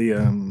feel for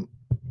the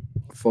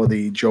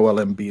Joel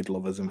Embiid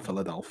lovers in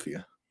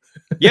Philadelphia.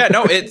 Yeah,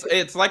 no,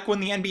 it's like when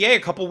the NBA a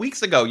couple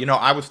weeks ago,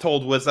 I was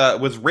told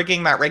was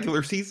rigging that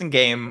regular season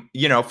game,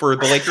 for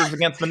the Lakers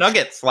against the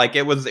Nuggets.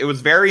 It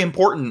was very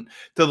important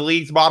to the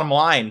league's bottom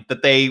line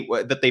that they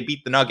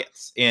beat the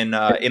Nuggets in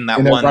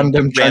one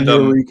random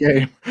January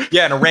game.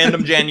 Yeah, in a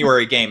random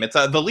January game. It's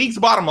the league's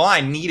bottom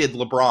line needed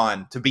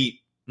LeBron to beat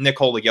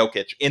Nikola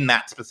Jokic in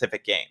that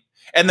specific game,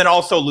 and then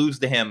also lose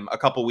to him a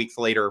couple weeks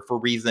later for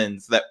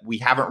reasons that we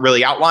haven't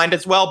really outlined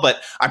as well.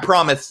 But I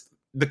promise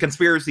the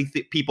conspiracy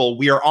people,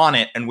 we are on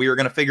it, and we are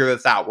going to figure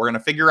this out. We're going to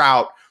figure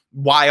out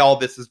why all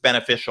this is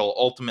beneficial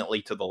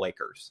ultimately to the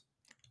Lakers.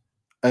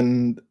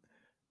 And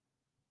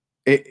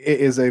it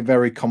is a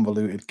very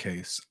convoluted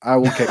case. I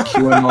will get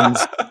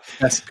QAnon's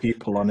best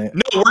people on it.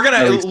 No, we're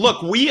going to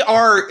look, we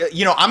are,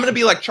 I'm going to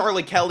be like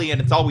Charlie Kelly and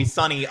It's Always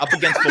Sunny up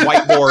against the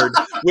whiteboard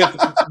with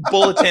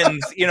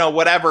bulletins,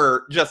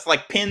 whatever, just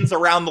pins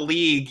around the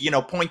league,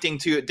 pointing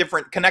to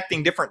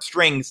connecting different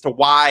strings to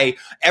why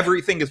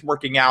everything is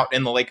working out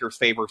in the Lakers'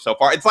 favor so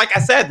far. It's like I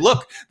said,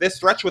 look, this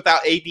stretch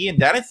without AD and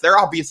Dennis, they're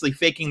obviously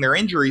faking their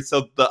injuries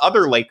so the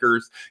other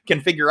Lakers can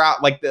figure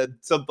out,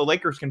 so the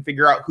Lakers can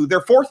figure out who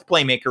their fourth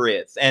playmaker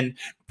is and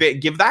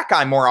give that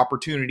guy more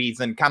opportunities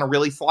and kind of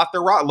really slot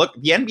their rod. Look,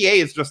 the NBA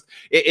is just,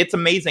 it's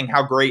amazing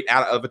how great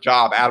of a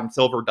job Adam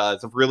Silver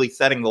does of really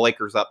setting the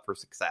Lakers up for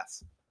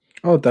success.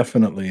 Oh,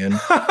 definitely. And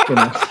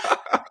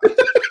I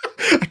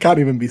can't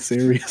even be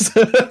serious.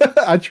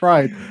 I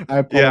tried. I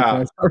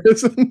apologize,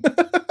 Harrison.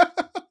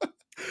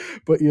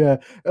 But yeah,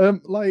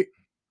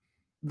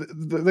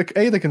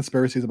 the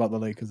conspiracies about the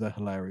Lakers are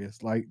hilarious.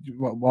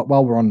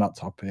 While we're on that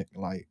topic,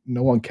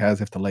 no one cares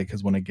if the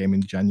Lakers won a game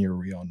in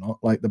January or not.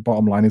 The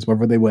bottom line is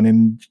whether they win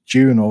in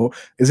June or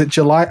is it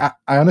July.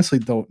 I honestly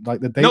don't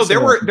the dates. No,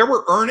 there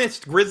were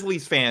earnest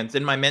Grizzlies fans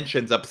in my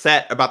mentions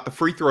upset about the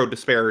free throw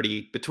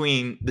disparity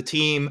between the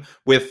team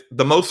with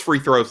the most free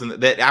throws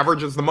that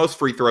averages the most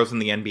free throws in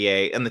the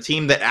NBA and the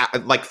team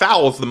that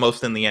fouls the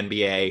most in the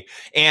NBA.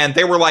 And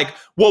they were like,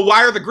 "Well,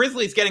 why are the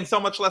Grizzlies getting so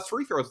much less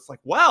free throws?" It's like,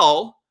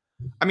 well,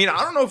 I mean, I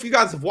don't know if you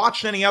guys have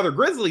watched any other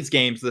Grizzlies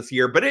games this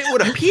year, but it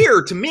would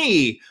appear to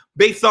me,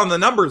 based on the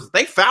numbers,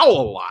 they foul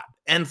a lot.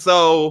 And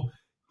so,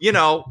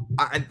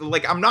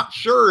 I'm not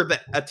sure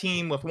that a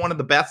team with one of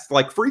the best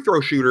free throw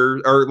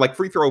shooters or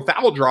free throw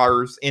foul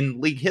drawers in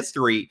league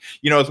history,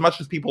 as much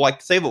as people like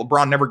to say that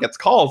LeBron never gets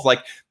calls,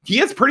 he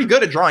is pretty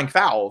good at drawing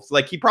fouls.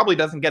 He probably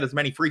doesn't get as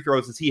many free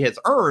throws as he has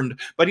earned,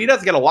 but he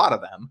does get a lot of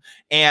them.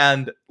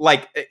 And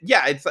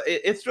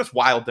it's just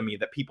wild to me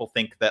that people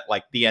think that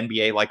the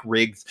NBA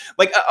rigs.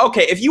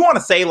 Okay, if you want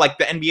to say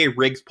the NBA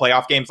rigs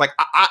playoff games,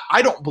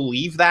 I don't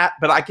believe that,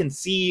 but I can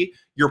see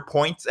your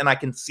points, and I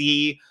can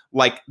see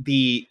I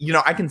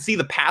can see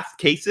the past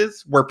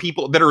cases where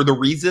people that are the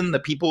reason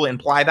that people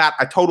imply that.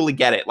 I totally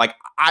get it.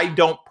 I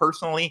don't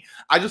personally,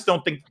 I just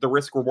don't think the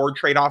risk reward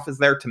trade-off is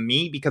there to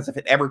me, because if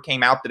it ever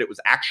came out out that it was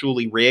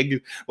actually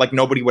rigged, like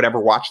nobody would ever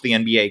watch the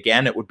NBA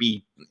again. It would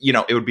be,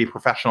 it would be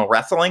professional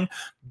wrestling.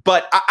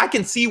 But I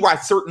can see why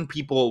certain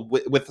people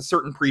with a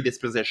certain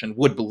predisposition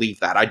would believe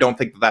that. I don't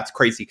think that that's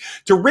crazy.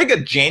 To rig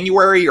a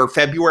January or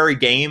February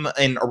game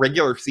in a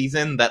regular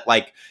season that,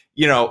 like,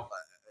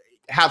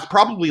 has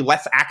probably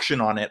less action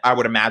on it, I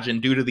would imagine,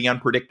 due to the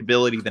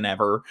unpredictability than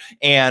ever,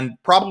 and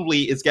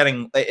probably is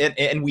getting,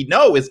 and we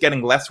know is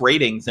getting less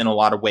ratings in a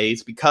lot of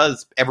ways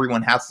because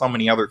everyone has so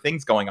many other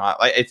things going on.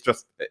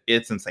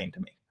 It's insane to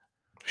me.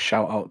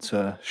 Shout out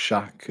to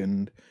Shaq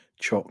and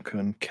Chuck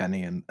and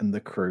Kenny and the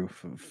crew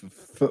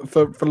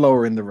for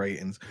lowering the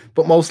ratings,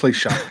 but mostly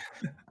Shaq.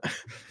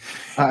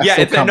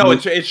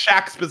 It's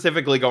Shaq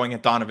specifically going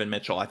at Donovan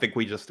Mitchell. I think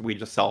we just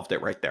solved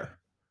it right there.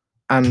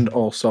 And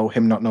also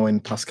him not knowing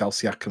Pascal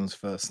Siakam's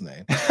first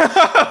name.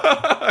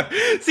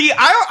 See,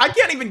 I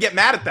can't even get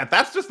mad at that.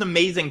 That's just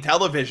amazing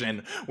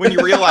television when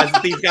you realize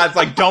that these guys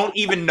like don't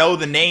even know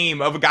the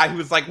name of a guy who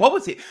was like, what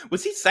was he?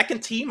 Was he second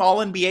team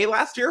All NBA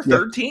last year?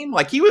 Third team?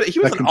 Like he was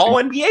an All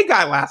NBA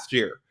guy last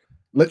year.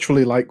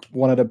 Literally like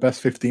one of the best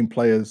 15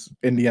 players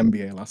in the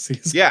NBA last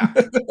season. Yeah.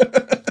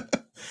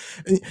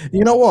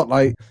 You know what?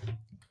 Like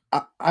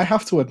I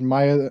have to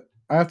admire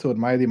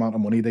the amount of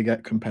money they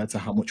get compared to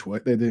how much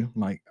work they do.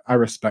 Like, I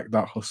respect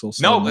that hustle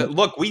so much.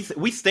 Look,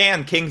 we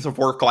stand kings of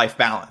work-life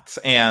balance,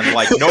 and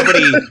like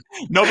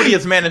nobody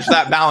has managed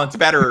that balance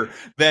better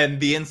than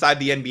the Inside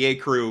the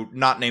NBA crew,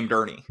 not named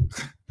Ernie.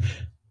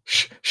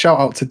 Shout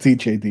out to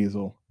DJ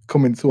Diesel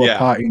coming to a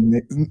party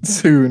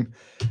soon.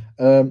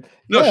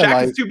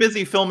 Shaq is too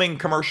busy filming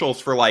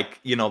commercials for like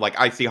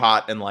Icy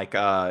Hot and like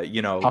Papa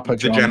the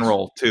John's.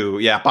 General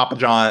to Papa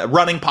John,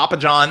 running Papa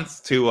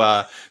John's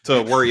to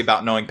worry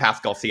about knowing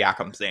Pascal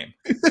Siakam's name.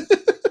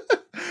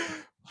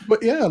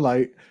 But yeah,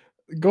 like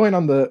going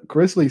on the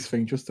Grizzlies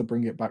thing, just to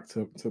bring it back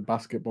to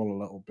basketball a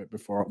little bit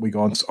before we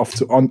go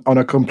on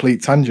a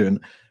complete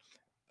tangent.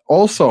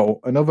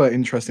 Also, another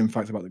interesting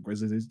fact about the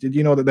Grizzlies is, did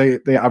you know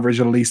that they average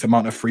the least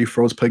amount of free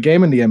throws per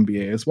game in the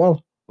NBA as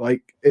well?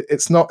 Like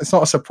it's not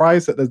a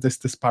surprise that there's this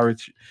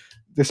disparity,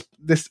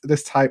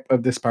 this type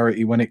of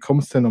disparity when it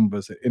comes to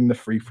numbers in the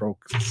free throw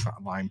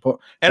line. But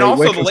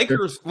also the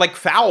Lakers like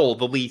foul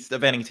the least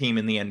of any team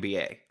in the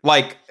NBA.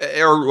 Like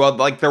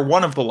they're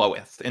one of the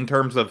lowest in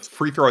terms of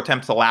free throw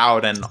attempts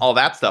allowed and all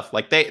that stuff.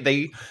 Like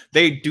they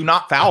do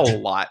not foul a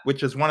lot,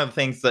 which is one of the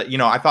things that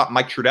I thought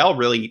Mike Trudell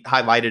really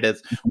highlighted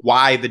as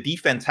why the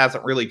defense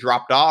hasn't really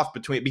dropped off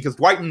because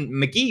Dwight and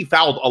McGee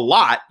fouled a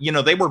lot.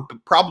 They were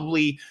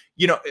probably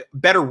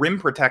better rim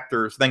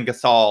protectors than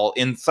Gasol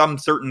in some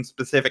certain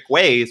specific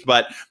ways,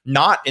 but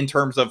not in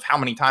terms of how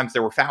many times they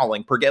were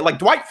fouling per game. Like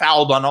Dwight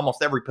fouled on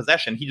almost every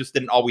possession. He just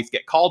didn't always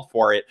get called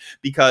for it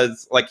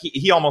because like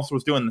he almost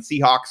was doing the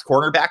Seahawks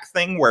cornerbacks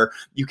thing where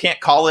you can't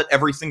call it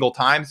every single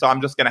time. So I'm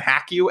just going to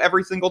hack you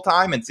every single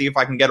time and see if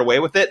I can get away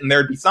with it. And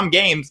there'd be some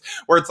games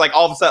where it's like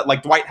all of a sudden,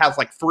 like Dwight has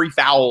like 3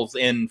 fouls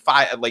in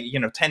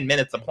 10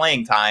 minutes of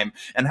playing time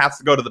and has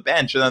to go to the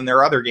bench. And then there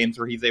are other games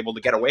where he's able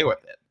to get away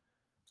with it.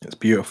 It's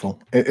beautiful.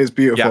 It's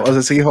beautiful. Yeah. As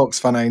a Seahawks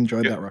fan, I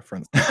enjoyed that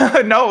reference.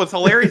 No, it's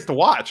hilarious to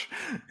watch.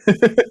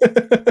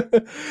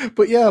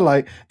 But yeah,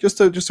 like just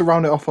to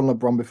round it off on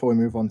LeBron before we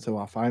move on to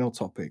our final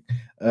topic.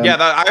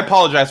 I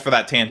apologize for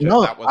that tangent.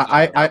 No, that was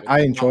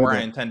I enjoyed where it.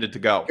 I intended to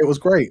go. It was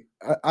great.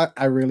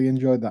 I really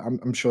enjoyed that.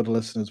 I'm sure the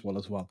listeners will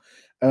as well.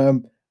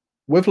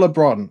 With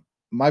LeBron,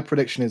 my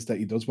prediction is that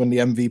he does win the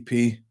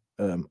MVP.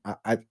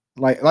 I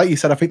like you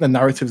said, I think the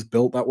narrative's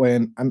built that way,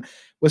 and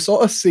we're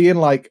sort of seeing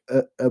like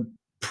a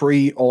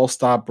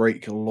pre-All-Star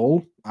break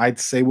lull, I'd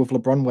say, with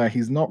LeBron, where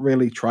he's not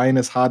really trying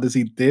as hard as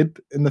he did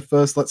in the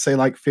first, let's say,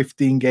 like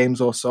 15 games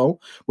or so,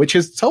 which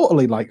is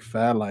totally like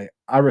fair. Like,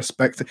 I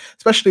respect it,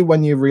 especially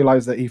when you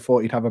realize that he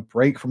thought he'd have a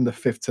break from the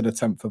 5th to the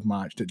 10th of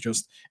March that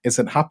just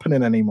isn't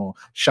happening anymore.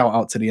 Shout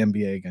out to the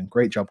NBA again.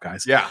 Great job,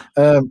 guys. Yeah.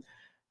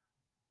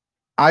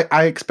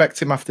 I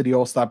expect him after the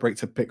All-Star break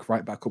to pick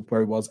right back up where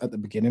he was at the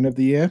beginning of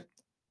the year.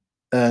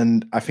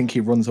 And I think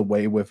he runs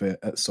away with it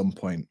at some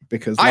point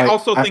because I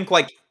also think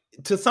like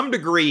to some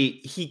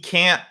degree, he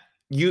can't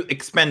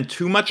expend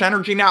too much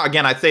energy now.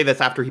 Again, I say this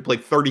after he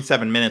played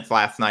 37 minutes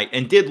last night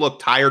and did look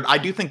tired. I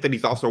do think that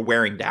he's also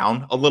wearing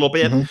down a little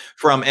bit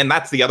and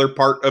that's the other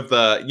part of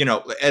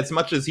the, as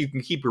much as you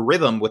can keep your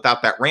rhythm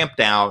without that ramp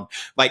down,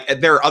 like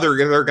there are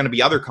going to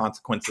be other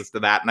consequences to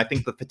that. And I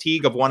think the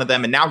fatigue of one of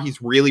them, and now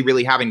he's really,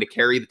 really having to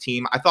carry the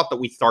team. I thought that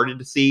we started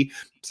to see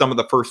some of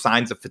the first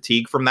signs of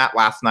fatigue from that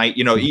last night.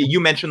 You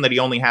mentioned that he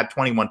only had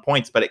 21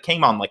 points, but it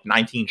came on like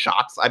 19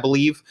 shots, I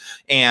believe.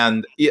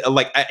 And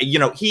I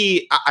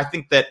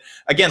think that,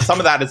 again, some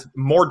of that is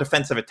more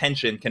defensive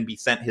attention can be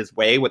sent his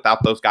way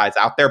without those guys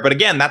out there. But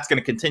again, that's going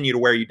to continue to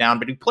wear you down.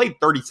 But he played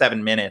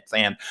 37 minutes.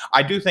 And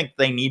I do think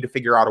they need to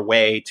figure out a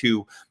way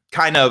to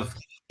kind of,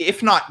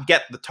 if not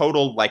get the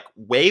total like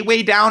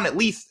way down, at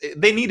least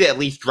they need to at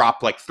least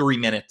drop like 3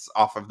 minutes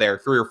off of there,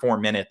 3 or 4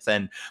 minutes,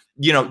 and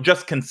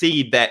just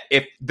concede that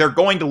if they're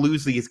going to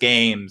lose these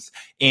games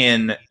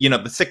in,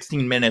 the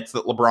 16 minutes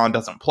that LeBron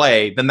doesn't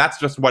play, then that's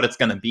just what it's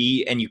going to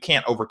be. And you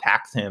can't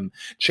overtax him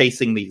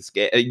chasing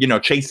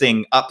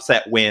chasing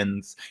upset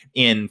wins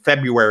in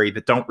February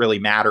that don't really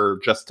matter,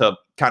 just to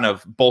kind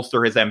of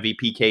bolster his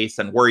MVP case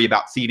and worry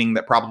about seeding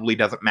that probably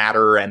doesn't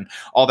matter and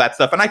all that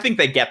stuff. And I think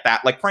they get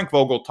that. Like Frank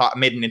Vogel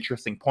made an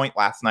interesting point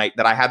last night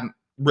that I hadn't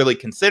really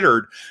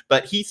considered,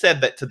 but he said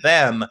that to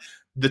them,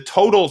 the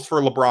totals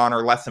for LeBron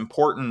are less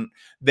important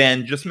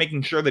than just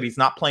making sure that he's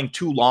not playing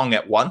too long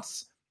at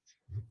once.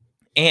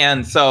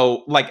 And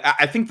so,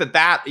 I think that,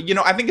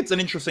 I think it's an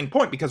interesting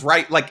point because,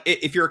 right, like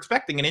if you're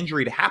expecting an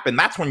injury to happen,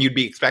 that's when you'd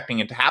be expecting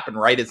it to happen,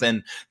 right? Is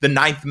in the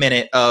 9th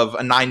minute of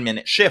a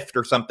 9-minute shift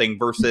or something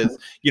versus,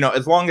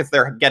 as long as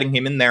they're getting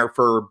him in there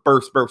for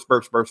burst,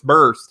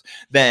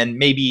 then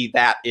maybe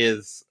that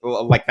is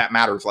that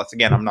matters less.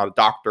 Again, I'm not a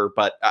doctor,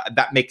 but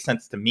that makes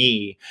sense to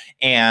me.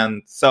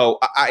 And so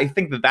I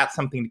think that that's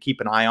something to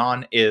keep an eye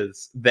on,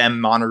 is them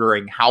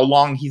monitoring how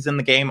long he's in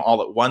the game all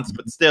at once.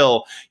 But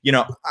still,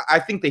 I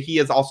think that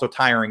he is also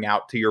tiring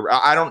out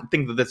I don't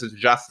think that this is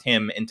just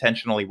him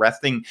intentionally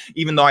resting,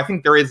 even though I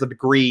think there is a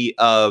degree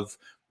of,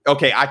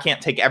 okay, I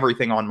can't take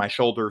everything on my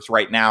shoulders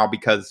right now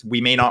because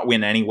we may not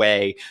win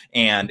anyway.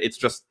 And it's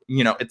just,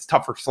 it's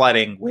tougher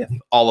sledding with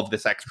all of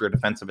this extra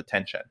defensive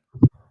attention.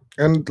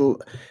 And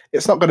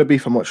it's not going to be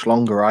for much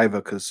longer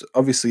either, because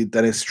obviously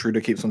Dennis Schroeder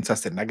keeps on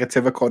testing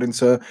negative, according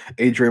to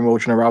Adrian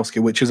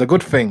Wojnarowski, which is a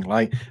good thing.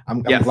 Like,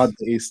 I'm glad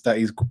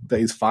that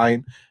he's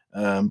fine.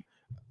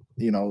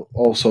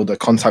 Also the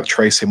contact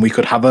tracing. We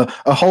could have a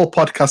whole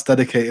podcast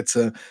dedicated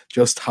to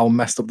just how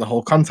messed up the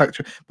whole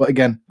contact. But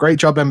again, great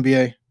job,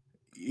 NBA.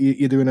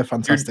 You're doing a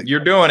fantastic.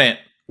 You're doing it.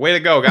 Way to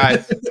go,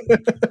 guys.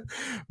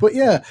 But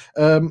yeah,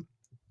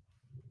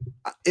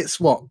 it's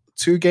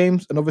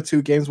another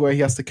 2 games where he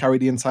has to carry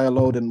the entire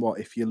load. And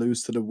if you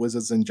lose to the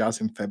Wizards and Jazz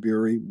in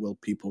February, will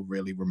people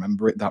really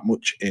remember it that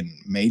much in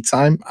May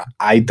time?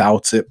 I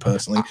doubt it,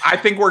 personally. I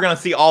think we're going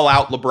to see all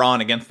out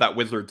LeBron against that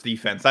Wizards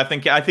defense. I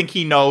think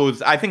he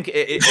knows. I think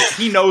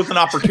he knows an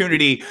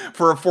opportunity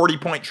for a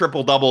 40-point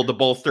triple-double to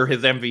bolster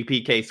his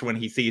MVP case when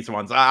he sees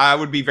one. So I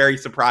would be very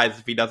surprised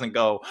if he doesn't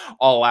go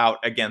all out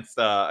against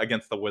the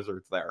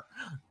Wizards there.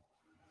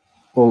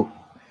 Well,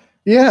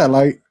 yeah,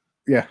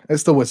 yeah,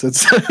 it's the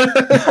Wizards.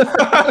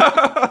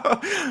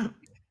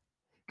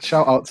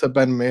 Shout out to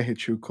Ben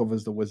Mahich, who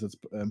covers the Wizards.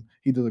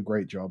 He does a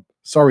great job.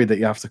 Sorry that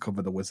you have to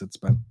cover the Wizards,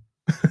 Ben.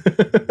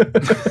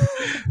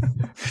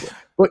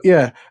 But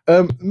yeah,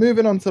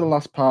 moving on to the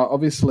last part.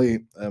 Obviously,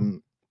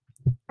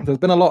 there's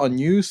been a lot of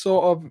news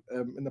sort of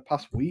in the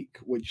past week,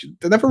 which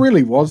there never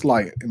really was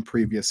in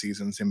previous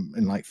seasons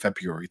in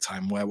February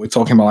time, where we're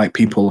talking about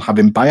people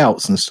having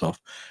buyouts and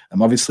stuff.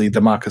 Obviously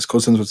DeMarcus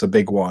Cousins was a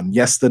big one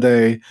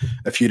yesterday.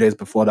 A few days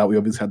before that, we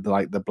obviously had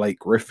the Blake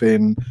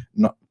Griffin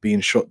not being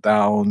shut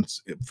down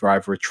for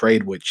either a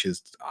trade, which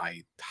is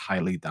I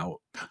highly doubt.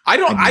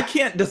 I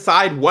can't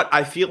decide what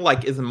I feel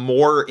like is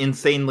more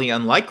insanely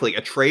unlikely,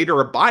 a trade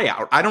or a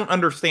buyout. I don't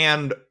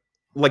understand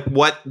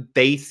what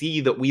they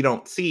see that we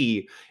don't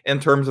see in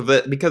terms of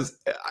it, because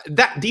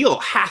that deal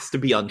has to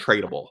be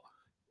untradeable.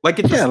 I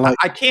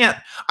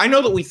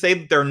know that we say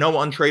that there are no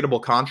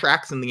untradeable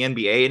contracts in the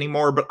NBA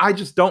anymore, but I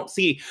just don't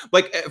see,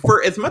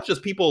 for as much as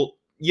people,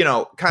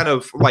 kind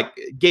of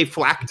gave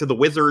flack to the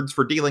Wizards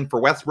for dealing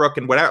for Westbrook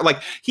and whatever,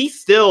 he's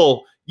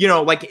still,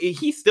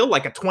 he's still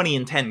a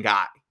 20-10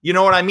 guy. You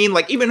know what I mean?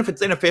 Even if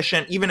it's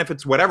inefficient, even if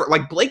it's whatever,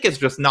 Blake is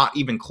just not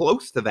even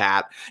close to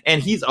that.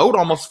 And he's owed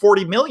almost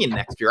 $40 million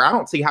next year. I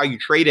don't see how you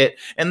trade it.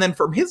 And then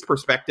from his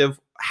perspective,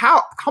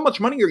 how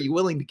much money are you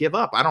willing to give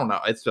up? I don't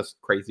know. It's just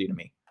crazy to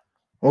me.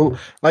 Well,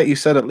 like you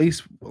said, at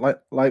least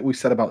like we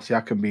said about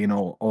Siakam being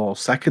all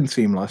second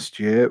team last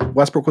year,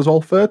 Westbrook was all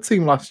third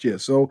team last year.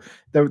 So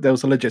there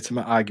was a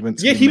legitimate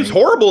argument. Yeah, he was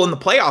horrible in the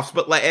playoffs,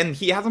 and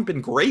he hasn't been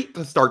great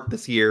to start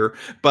this year.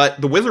 But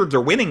the Wizards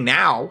are winning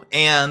now,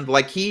 and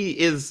he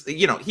is,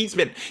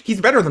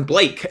 he's better than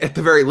Blake at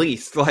the very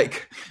least.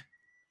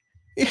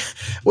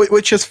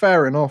 Which is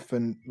fair enough,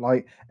 and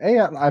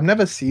I've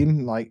never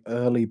seen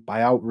early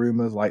buyout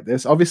rumors like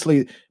this,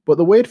 obviously. But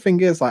the weird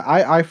thing is,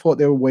 I thought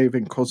they were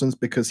waiving Cousins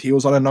because he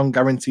was on a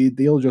non-guaranteed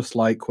deal, just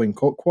like Quinn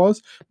Cook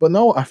was. But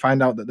no, I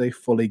find out that they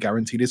fully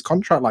guaranteed his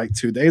contract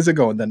 2 days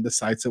ago, and then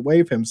decided to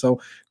waive him.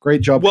 So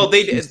great job. Well,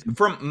 they did.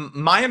 From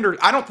my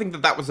I don't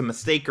think that was a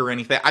mistake or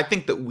anything. I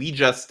think that we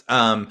just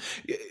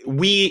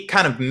we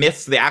kind of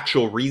missed the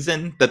actual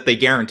reason that they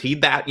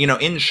guaranteed that.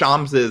 In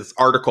Shams's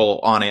article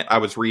on it, I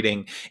was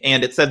reading,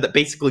 and it said that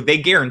basically they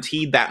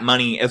guaranteed that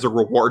money as a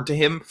reward to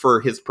him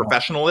for his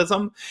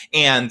professionalism,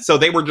 and so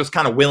they were just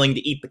kind of willing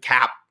to eat the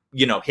cap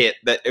hit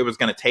that it was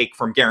going to take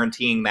from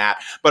guaranteeing that.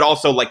 But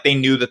also, like, they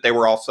knew that they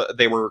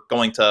were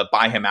going to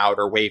buy him out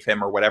or waive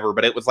him or whatever.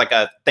 But it was like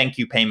a thank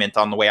you payment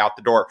on the way out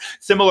the door,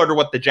 similar to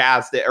what the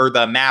Jazz did, or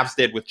the Mavs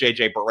did with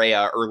JJ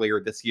Barea earlier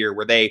this year,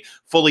 where they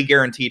fully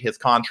guaranteed his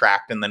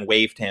contract and then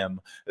waived him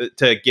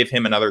to give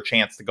him another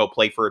chance to go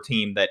play for a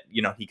team that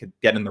he could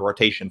get in the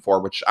rotation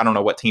for. Which I don't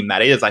know what team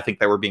that is. I think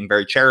they were being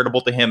very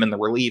charitable to him in the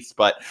release,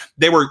 but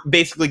they were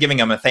basically giving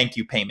him a thank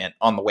you payment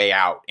on the way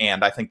out.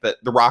 And I think that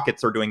the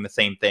Rockets are doing the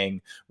same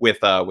thing with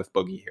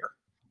Boogie here.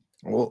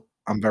 Well,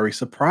 I'm very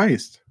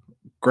surprised.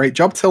 Great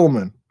job,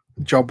 Tillman.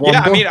 Job one.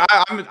 Yeah,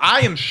 I mean,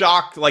 I am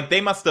shocked. Like, they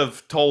must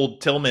have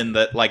told Tillman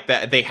that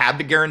that they had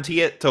to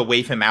guarantee it to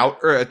waive him out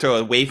or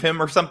to waive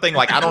him or something.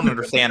 Like, I don't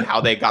understand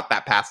how they got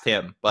that past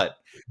him. But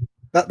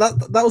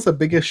that was the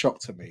biggest shock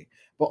to me.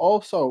 But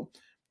also,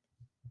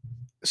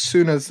 as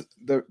soon as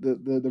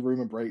the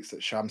rumor breaks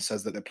that Shams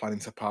says that they're planning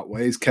to part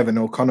ways, Kevin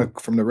O'Connor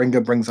from The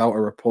Ringer brings out a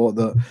report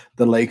that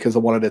the Lakers are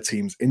one of the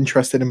teams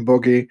interested in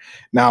Boogie.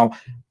 Now,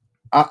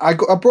 I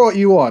brought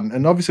you on,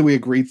 and obviously we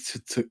agreed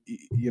to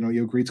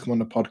you agreed to come on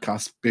the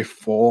podcast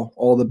before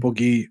all the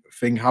Boogie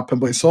thing happened,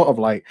 but it's sort of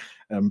like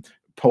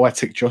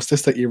poetic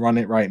justice that you're on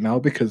it right now,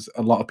 because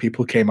a lot of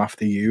people came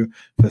after you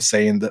for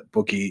saying that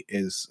Boogie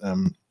is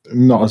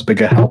not as big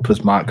a help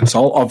as Marc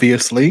Gasol,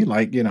 obviously,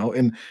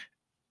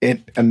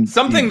 and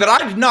something that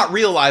I did not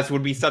realize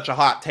would be such a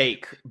hot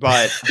take,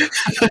 but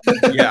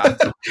yeah.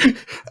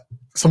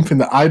 Something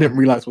that I didn't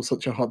realize was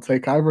such a hot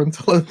take either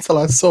until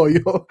I saw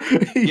your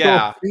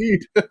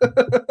feed.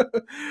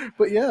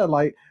 But yeah,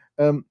 like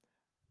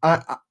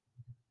I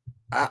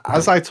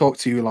as I talked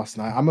to you last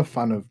night, I'm a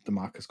fan of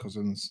DeMarcus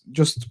Cousins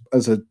just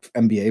as an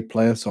NBA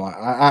player. So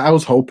I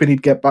was hoping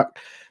he'd get back,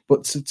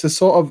 but to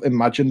sort of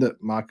imagine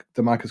that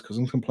DeMarcus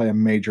Cousins can play a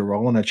major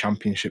role on a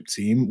championship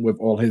team with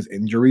all his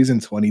injuries in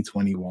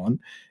 2021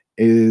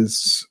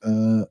 is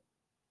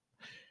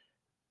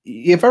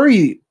you're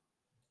very.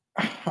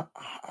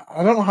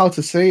 I don't know how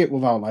to say it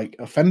without like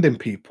offending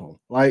people.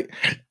 Like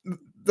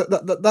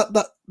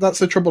that's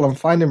the trouble I'm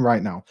finding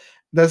right now.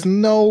 There's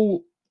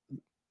no.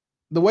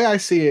 The way I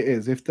see it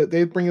is, if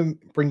they bring in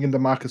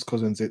DeMarcus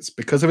Cousins, it's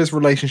because of his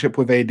relationship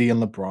with AD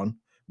and LeBron,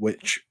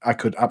 which I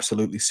could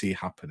absolutely see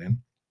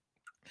happening,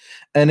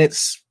 and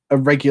it's a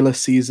regular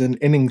season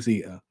innings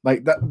eater.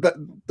 Like that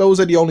those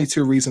are the only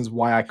two reasons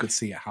why I could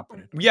see it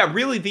happening. Yeah,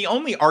 really, the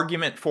only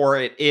argument for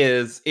it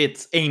is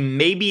it's a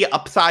maybe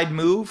upside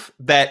move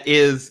that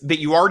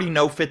you already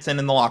know fits in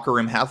the locker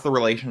room, has the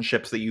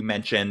relationships that you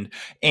mentioned,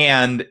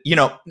 and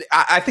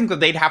I think that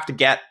they'd have to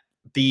get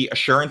the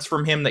assurance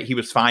from him that he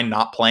was fine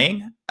not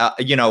playing,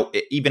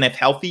 even if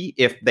healthy,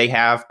 if they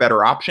have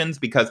better options.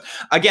 Because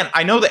again,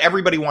 I know that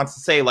everybody wants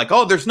to say like,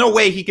 oh, there's no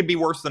way he could be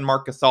worse than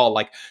Marc Gasol.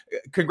 Like,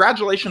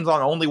 congratulations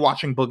on only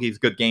watching Boogie's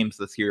good games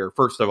this year,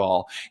 first of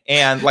all.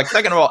 And like,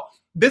 second of all,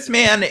 this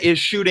man is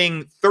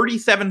shooting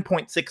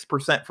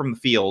 37.6% from the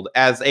field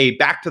as a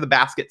back to the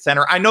basket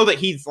center. I know that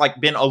he's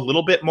like been a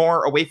little bit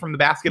more away from the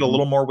basket, a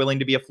little more willing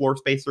to be a floor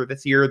spacer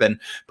this year than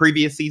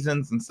previous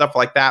seasons and stuff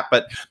like that.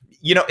 But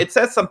it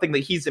says something that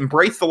he's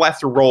embraced the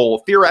lesser role,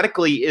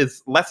 theoretically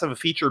is less of a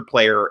featured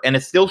player, and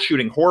is still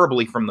shooting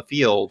horribly from the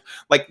field.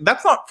 Like,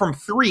 that's not from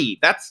three,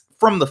 that's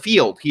from the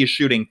field. He is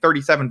shooting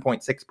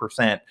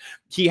 37.6%.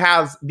 He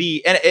has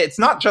and it's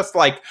not just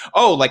like,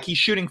 oh, like he's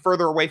shooting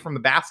further away from the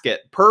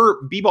basket.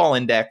 Per B-ball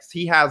index,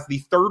 he has the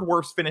third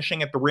worst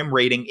finishing at the rim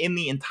rating in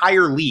the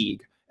entire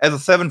league. As a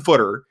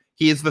 7-footer,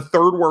 he is the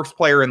third worst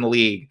player in the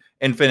league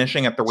in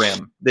finishing at the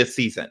rim this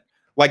season.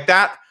 Like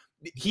that,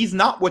 he's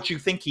not what you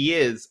think he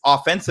is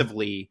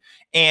offensively.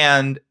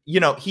 And,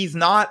 he's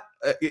not,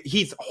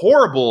 he's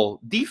horrible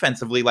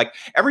defensively. Like,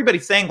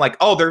 everybody's saying like,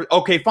 oh, they're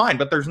okay, fine,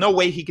 but there's no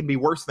way he can be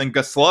worse than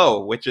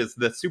Gasol, which is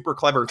the super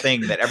clever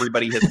thing that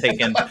everybody has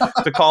taken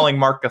to calling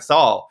Marc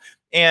Gasol.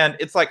 And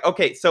it's like,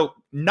 okay, so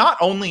not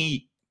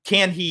only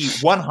can he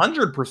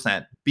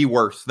 100% be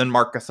worse than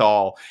Marc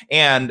Gasol,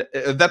 and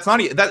that's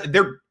not that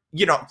they're,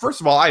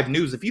 first of all, I have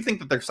news. If you think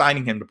that they're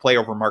signing him to play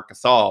over Marc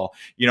Gasol,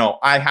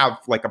 I have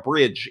like a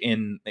bridge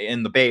in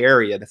the Bay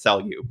Area to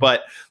sell you.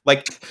 But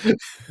like,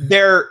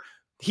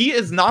 he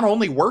is not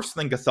only worse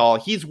than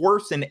Gasol, he's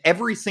worse in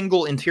every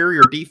single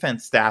interior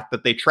defense stat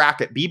that they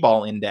track at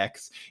B-ball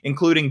index,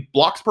 including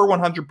blocks per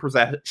 100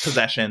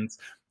 possessions,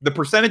 the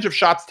percentage of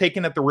shots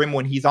taken at the rim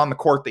when he's on the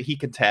court that he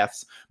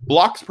contests,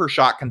 blocks per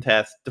shot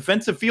contest,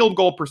 defensive field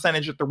goal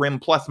percentage at the rim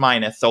plus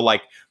minus. So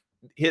like,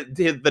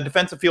 the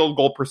defensive field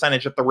goal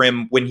percentage at the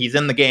rim when he's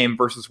in the game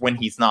versus when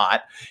he's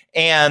not,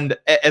 and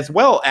as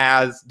well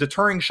as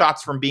deterring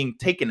shots from being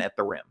taken at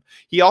the rim.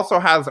 He also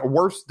has a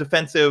worse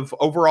defensive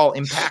overall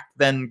impact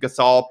than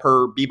Gasol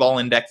per B-ball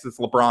index's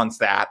LeBron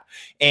stat,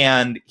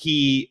 and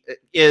he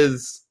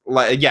is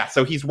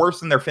so he's worse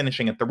than their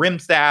finishing at the rim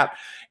stat.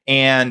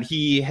 And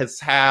he's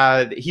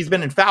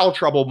been in foul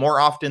trouble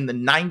more often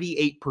than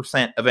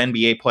 98% of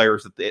NBA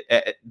players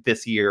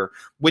this year,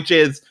 which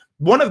is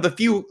one of the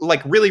few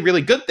like really,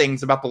 really good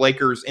things about the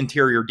Lakers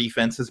interior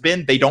defense has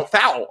been they don't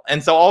foul.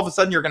 And so all of a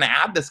sudden you're going to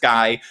add this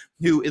guy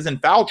who is in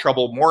foul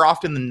trouble more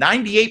often than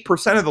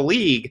 98% of the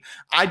league.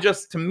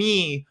 To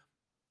me,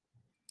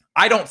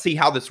 I don't see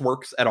how this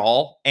works at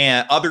all.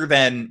 And other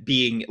than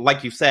being,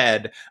 like you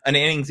said, an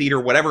innings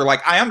eater, whatever,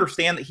 like I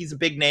understand that he's a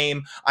big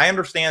name. I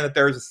understand that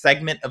there's a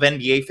segment of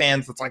NBA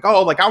fans that's like,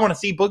 oh, like I want to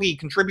see Boogie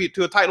contribute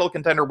to a title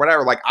contender,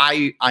 whatever. Like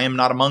I am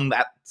not among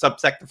that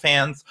subsect of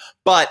fans.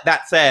 But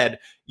that said,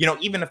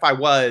 even if I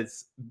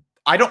was,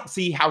 I don't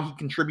see how he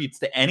contributes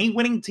to any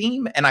winning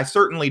team, and I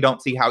certainly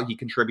don't see how he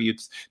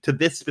contributes to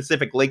this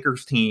specific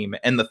Lakers team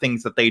and the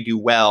things that they do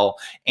well,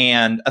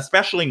 and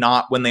especially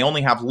not when they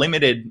only have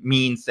limited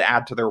means to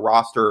add to their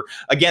roster.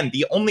 Again,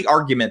 the only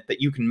argument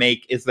that you can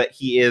make is that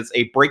he is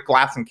a break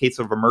glass in case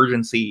of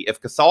emergency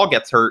if Gasol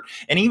gets hurt,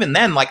 and even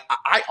then, like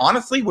I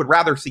honestly would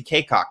rather see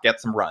Kaycock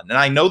get some run, and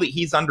I know that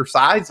he's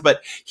undersized,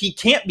 but he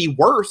can't be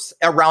worse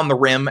around the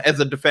rim as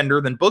a defender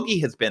than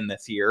Boogie has been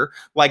this year.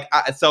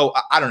 So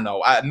I don't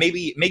know.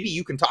 Maybe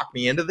you can talk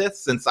me into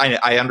this, since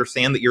I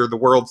understand that you're the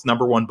world's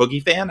number one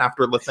Boogie fan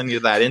after listening to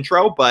that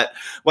intro. But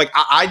like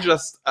I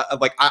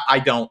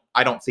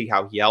don't see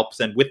how he helps.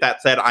 And with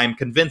that said, I'm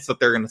convinced that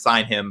they're going to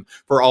sign him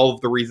for all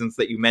of the reasons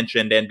that you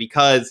mentioned, and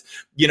because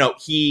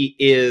he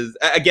is,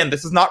 again,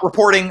 this is not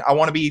reporting. I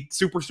want to be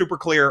super, super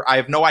clear. I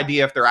have no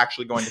idea if they're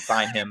actually going to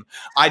sign him.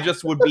 I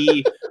just would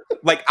be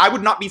like, I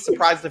would not be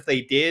surprised if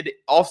they did.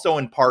 Also,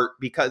 in part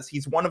because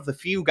he's one of the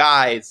few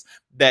guys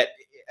that,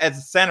 as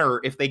a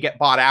center, if they get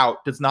bought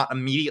out, does not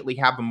immediately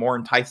have a more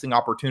enticing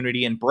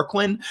opportunity in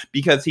Brooklyn,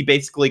 because he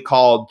basically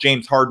called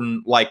James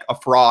Harden like a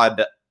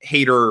fraud,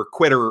 hater,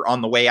 quitter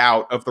on the way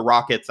out of the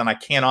Rockets, and I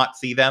cannot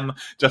see them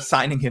just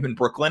signing him in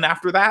Brooklyn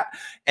after that.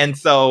 And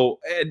so,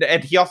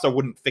 and he also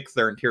wouldn't fix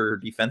their interior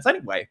defense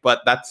anyway,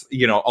 but that's,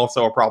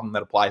 also a problem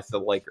that applies to the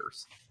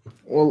Lakers.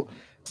 Well,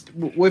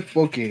 with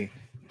Boogie,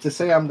 to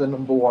say I'm the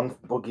number one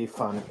Boogie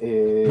fan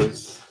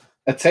is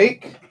a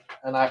take.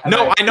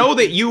 I know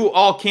that you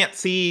all can't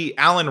see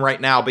Alan right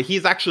now, but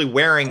he's actually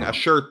wearing a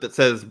shirt that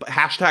says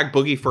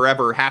 #Boogie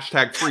Forever,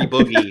 #Free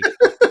Boogie.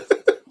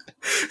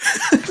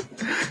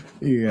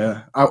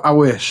 Yeah, I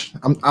wish.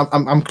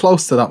 I'm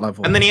close to that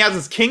level. And then he has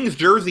his Kings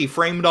jersey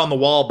framed on the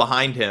wall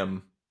behind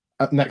him,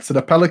 next to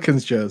the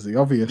Pelicans jersey,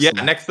 obviously.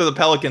 Yeah, next to the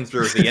Pelicans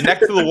jersey and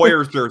next to the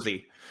Warriors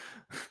jersey.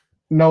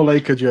 No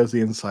Laker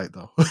jersey in sight,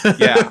 though.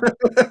 Yeah.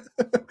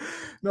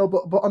 No,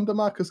 but on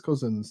DeMarcus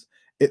Cousins,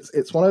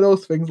 it's one of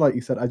those things, like you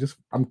said,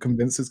 I'm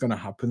convinced it's going to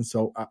happen.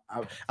 So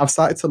I've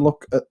started to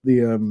look at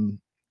the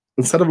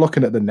instead of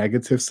looking at the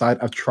negative side,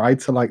 I've tried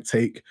to like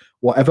take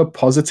whatever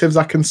positives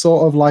I can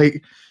sort of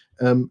like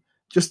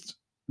just,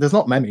 there's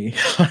not many.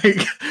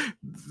 Like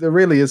there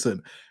really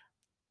isn't.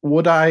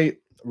 Would I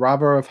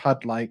rather have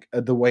had like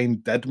a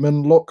Dwayne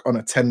Dedman look on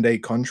a 10-day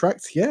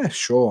contract? Yeah,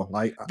 sure.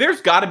 Like there's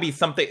got to be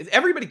something.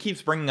 Everybody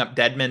keeps bringing up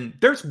Dedman.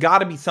 There's got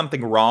to be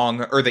something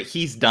wrong, or that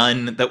he's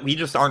done that we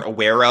just aren't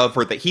aware of,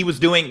 or that he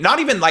was doing. Not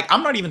even like,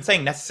 I'm not even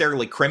saying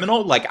necessarily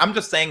criminal. Like I'm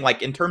just saying,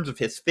 like in terms of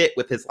his fit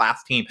with his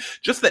last team,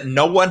 just that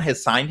no one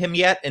has signed him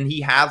yet, and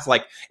he has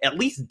like at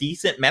least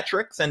decent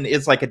metrics and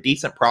is like a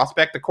decent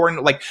prospect. According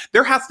to, like,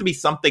 there has to be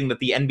something that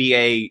the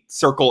NBA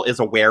circle is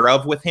aware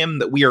of with him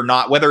that we are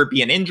not. Whether it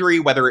be an injury,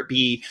 whether it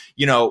be,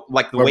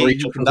 like the way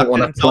he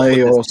conducted himself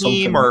with his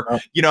team, or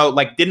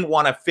like didn't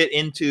want to fit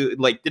into,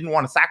 like didn't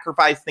want to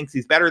sacrifice, thinks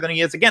he's better than he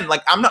is. Again,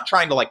 like I'm not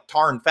trying to like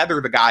tar and feather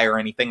the guy or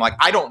anything. Like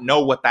I don't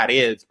know what that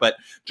is, but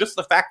just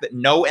the fact that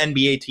no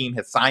NBA team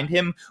has signed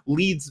him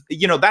leads,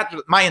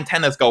 that my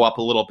antennas go up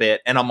a little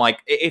bit, and I'm like,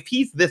 if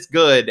he's this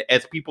good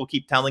as people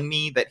keep telling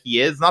me that he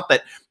is, not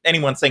that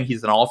anyone's saying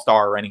he's an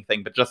all-star or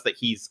anything, but just that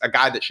he's a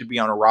guy that should be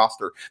on a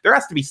roster, there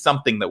has to be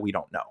something that we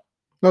don't know.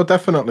 No,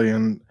 definitely.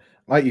 And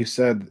like you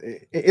said,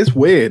 it is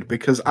weird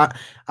because I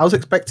was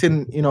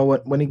expecting,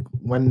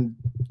 when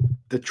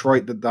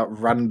Detroit did that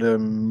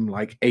random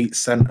like 8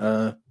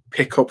 center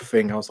pickup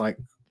thing, I was like,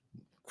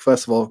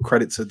 first of all,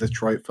 credit to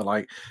Detroit for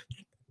like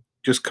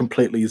just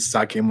completely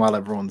zagging while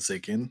everyone's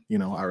zigging.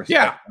 I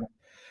respect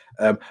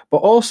that. But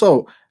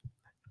also,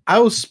 I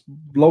was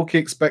low-key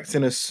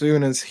expecting as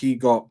soon as he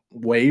got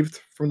waived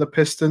from the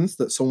Pistons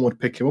that someone would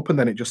pick him up, and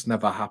then it just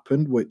never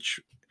happened, which,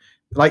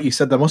 like you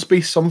said, there must be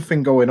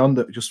something going on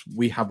that just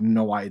we have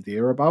no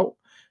idea about,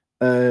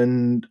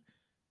 and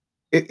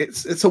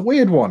it's a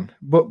weird one.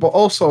 But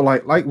also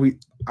like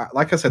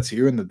I said to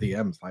you in the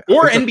DMs, like,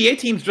 or NBA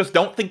teams just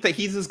don't think that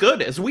he's as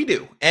good as we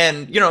do,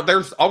 and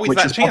there's always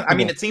that chance. Possible. I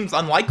mean, it seems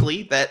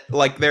unlikely that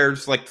like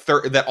there's like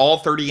that all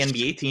 30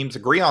 NBA teams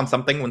agree on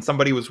something when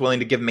somebody was willing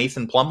to give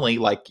Mason Plumlee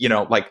like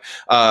like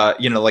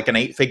an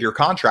 8-figure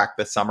contract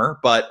this summer.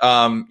 But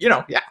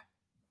yeah.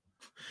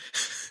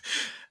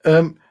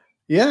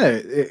 Yeah,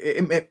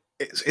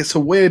 it's a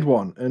weird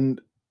one, and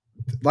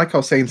like I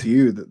was saying to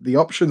you, the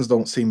options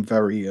don't seem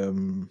very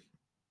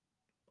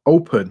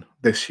open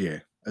this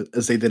year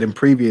as they did in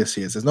previous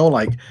years. There's no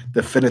like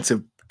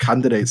definitive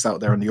candidates out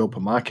there in the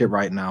open market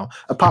right now,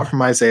 apart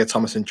from Isaiah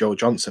Thomas and Joe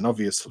Johnson,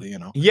 obviously,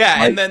 Yeah,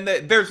 Like, and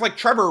then there's like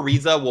Trevor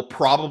Ariza will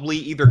probably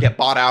either get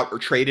bought out or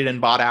traded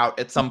and bought out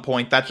at some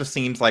point. That just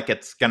seems like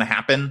it's going to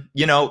happen.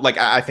 Like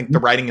I think the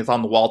writing is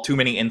on the wall. Too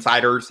many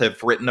insiders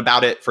have written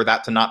about it for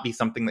that to not be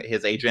something that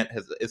his agent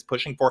is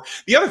pushing for.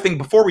 The other thing,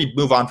 before we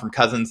move on from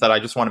Cousins, that I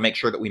just want to make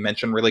sure that we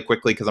mention really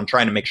quickly, because I'm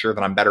trying to make sure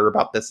that I'm better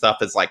about this stuff,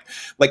 is like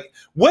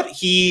what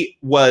he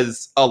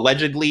was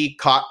allegedly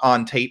caught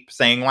on tape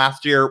saying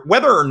last year,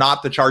 whether or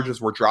not the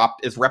charges were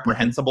dropped, is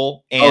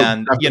reprehensible.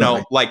 And,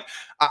 definitely.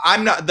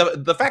 I'm not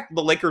the fact that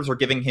the Lakers are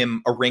giving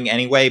him a ring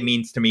anyway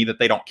means to me that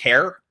they don't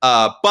care.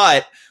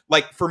 But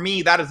like for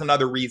me, that is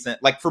another reason.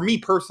 Like for me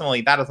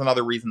personally, that is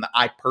another reason that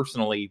I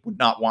personally would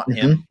not want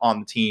him on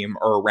the team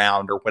or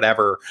around or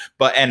whatever.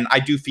 And I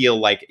do feel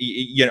like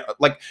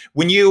like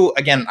when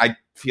I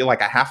feel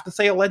like I have to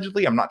say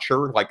allegedly. I'm not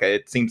sure. Like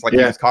it seems like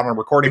he was caught on a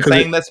recording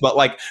saying this, but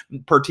like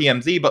per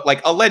TMZ, but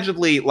like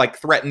allegedly like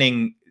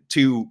threatening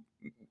to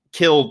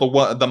kill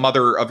the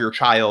mother of your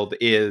child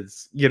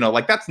is,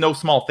 like that's no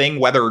small thing,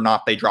 whether or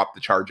not they drop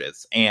the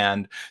charges.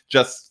 And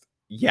just,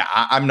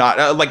 I'm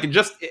not like,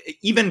 just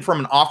even from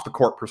an off the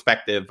court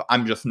perspective,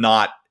 I'm just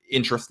not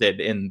interested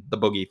in the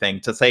Boogie thing,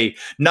 to say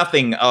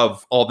nothing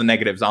of all the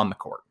negatives on the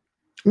court.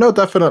 No,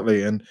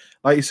 definitely. And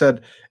like you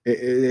said,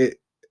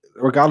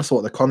 regardless of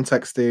what the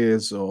context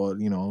is, or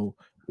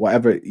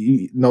whatever,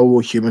 no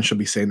human should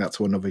be saying that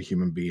to another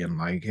human being,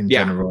 like in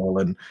general.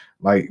 And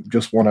like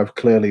just want to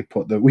clearly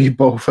put that we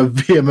both are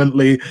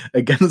vehemently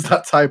against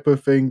that type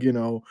of thing.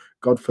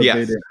 God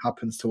forbid it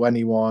happens to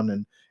anyone.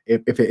 And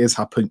if it is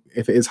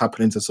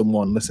happening to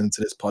someone listening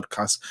to this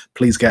podcast,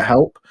 please get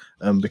help,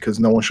 because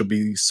no one should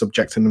be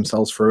subjecting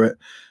themselves through it.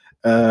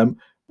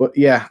 But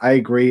yeah, I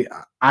agree.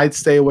 I'd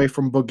stay away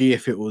from Boogie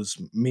if it was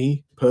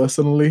me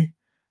personally.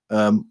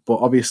 But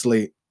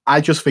obviously, I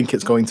just think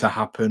it's going to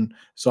happen.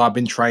 So I've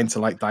been trying to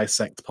like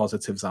dissect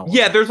positives out.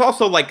 Yeah, there's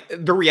also like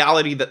the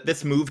reality that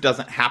this move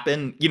doesn't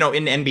happen, in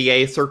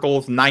NBA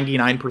circles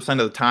 99% of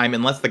the time,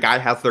 unless the guy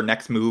has their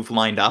next move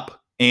lined up.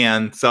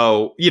 And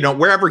so,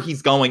 wherever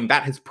he's going,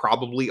 that has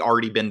probably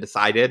already been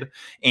decided.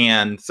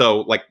 And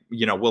so, like,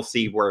 we'll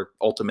see where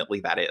ultimately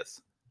that is.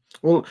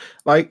 Well,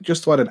 like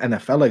just to add an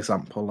NFL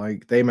example,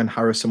 like Damon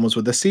Harrison was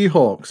with the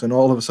Seahawks, and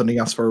all of a sudden he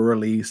asked for a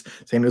release,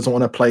 saying he doesn't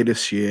want to play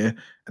this year,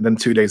 and then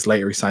 2 days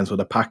later he signs with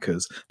the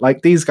Packers.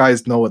 Like these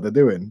guys know what they're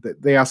doing.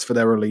 They ask for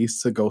their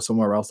release to go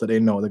somewhere else that they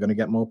know they're going to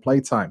get more play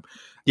time,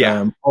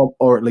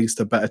 or at least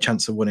a better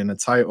chance of winning a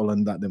title,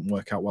 and that didn't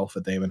work out well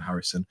for Damon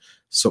Harrison.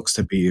 Sucks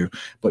to be you,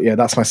 but yeah,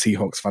 that's my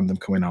Seahawks fandom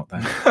coming out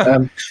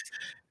there.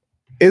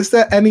 Is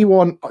there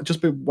anyone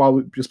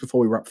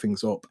before we wrap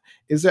things up?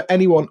 Is there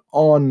anyone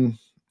on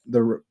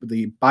the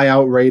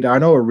buyout radar? I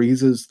know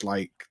Ariza's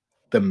like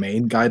the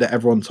main guy that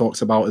everyone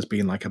talks about as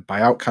being like a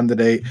buyout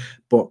candidate,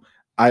 but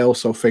I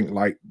also think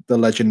like the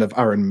legend of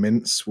Aaron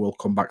Mintz will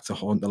come back to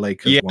haunt the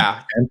Lakers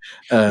once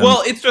again.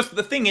 Well, it's just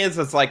the thing is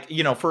like,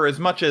 for as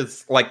much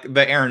as like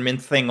the Aaron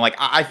Mintz thing, like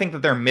I think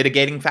that there are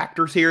mitigating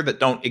factors here that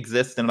don't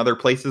exist in other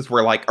places,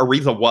 where like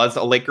Ariza was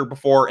a Laker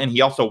before, and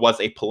he also was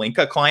a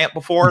Pelinka client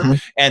before,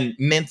 and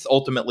Mintz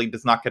ultimately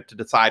does not get to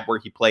decide where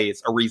he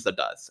plays. Ariza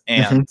does.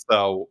 And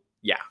so,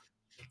 yeah.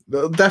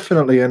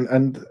 Definitely,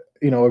 and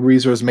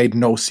Ariza has made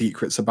no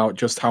secrets about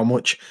just how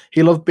much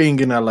he loved being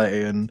in LA,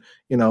 and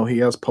he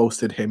has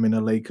posted him in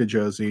a Laker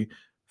jersey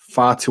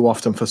far too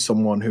often for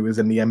someone who is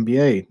in the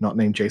NBA, not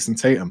named Jason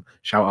Tatum.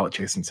 Shout out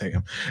Jason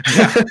Tatum.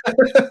 Yeah.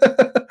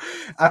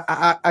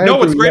 I no,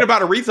 what's great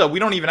about Ariza, we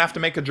don't even have to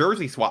make a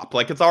jersey swap.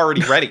 Like it's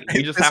already ready.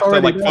 We just have to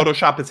like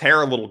Photoshop his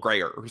hair a little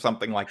grayer or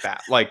something like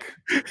that. Like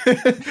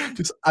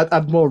just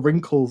add more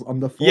wrinkles on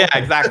the forehead. Yeah,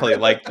 exactly.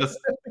 Like just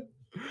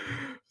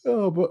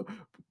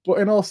But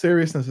in all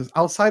seriousness,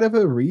 outside of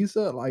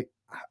Ariza, like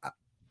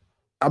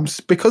I'm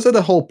because of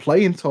the whole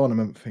playing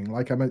tournament thing,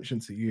 like I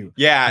mentioned to you.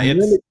 Yeah,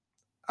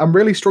 I'm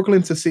really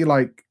struggling to see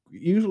like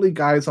usually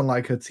guys on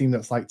like a team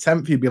that's like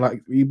 10th, you'd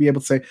be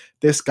able to say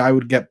this guy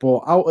would get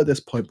bought out at this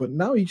point, but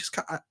now you just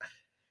can't.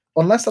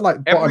 Unless they're like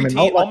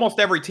almost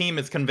every team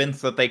is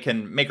convinced that they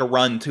can make a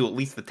run to at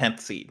least the 10th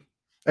seed.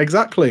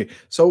 Exactly.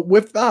 So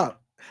with that,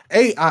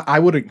 I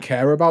wouldn't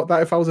care about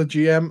that if I was a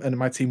GM and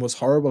my team was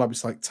horrible. I'd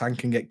just like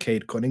tank and get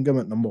Cade Cunningham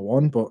at number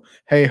 1. But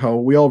hey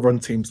ho, we all run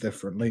teams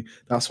differently.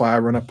 That's why I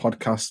run a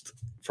podcast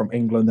from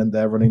England and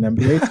they're running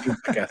NBA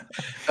teams together.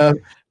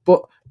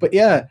 But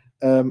yeah,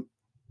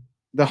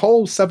 the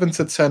whole 7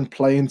 to 10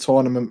 playing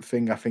tournament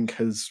thing, I think,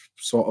 has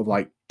sort of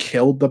like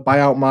killed the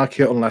buyout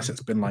market unless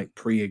it's been like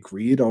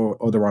pre-agreed or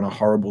they're on a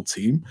horrible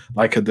team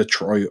like a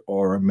Detroit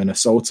or a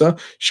Minnesota.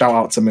 Shout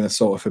out to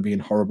Minnesota for being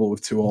horrible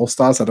with 2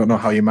 All-Stars. I don't know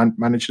how you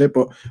managed it,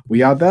 but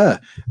we are there.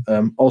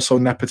 Also,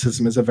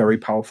 nepotism is a very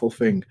powerful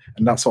thing,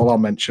 and that's all I'll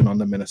mention on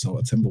the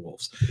Minnesota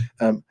Timberwolves.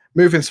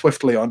 Moving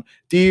swiftly on,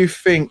 do you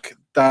think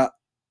that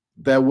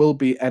there will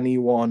be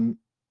anyone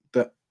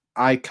that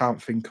I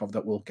can't think of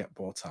that will get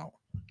bought out?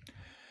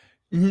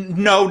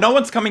 No, no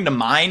one's coming to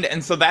mind,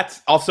 and so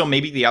that's also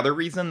maybe the other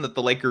reason that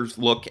the Lakers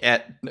look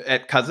at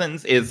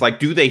Cousins is like,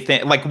 do they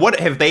think like what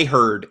have they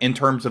heard in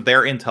terms of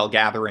their intel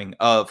gathering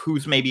of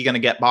who's maybe going to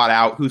get bought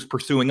out, who's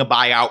pursuing a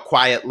buyout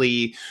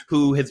quietly,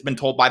 who has been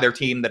told by their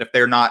team that if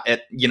they're not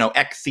at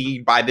X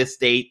seed by this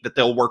date that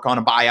they'll work on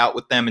a buyout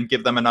with them and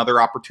give them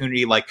another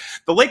opportunity. Like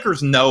the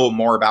Lakers know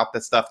more about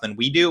this stuff than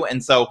we do,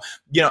 and so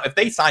if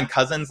they sign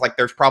Cousins, like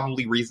there's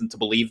probably reason to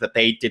believe that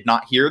they did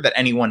not hear that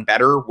anyone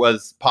better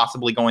was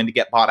possibly going to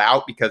get bought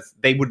out because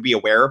they would be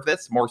aware of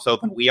this more so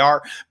than we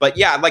are. But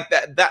yeah, like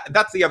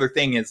that's the other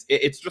thing is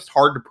it's just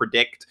hard to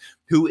predict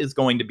who is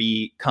going to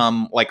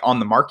become like on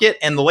the market.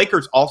 And the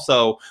Lakers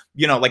also,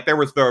 like there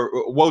was the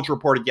Woj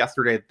reported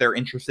yesterday that they're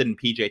interested in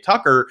PJ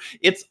Tucker.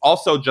 It's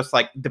also just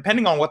like,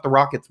 depending on what the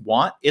Rockets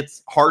want,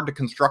 it's hard to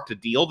construct a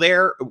deal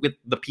there with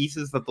the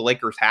pieces that the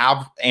Lakers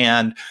have.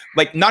 And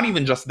like, not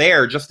even just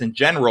there, just in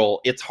general,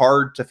 it's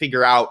hard to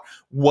figure out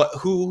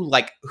who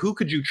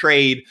could you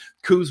trade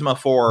Kuzma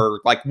for?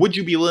 Like, would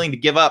you be willing to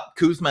give up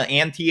Kuzma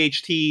and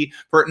THT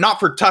for, not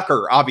for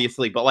Tucker,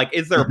 obviously, but like,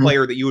 is there a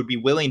player that you would be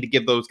willing to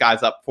give those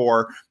guys up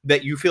for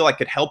that you feel like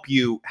could help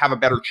you have a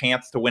better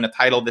chance to win a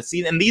title this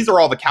season? And these are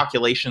all the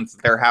calculations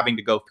that they're having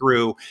to go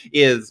through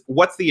is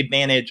what's the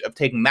advantage of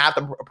taking that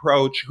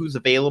approach? Who's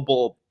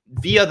available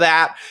via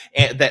that,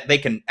 and that they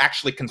can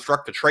actually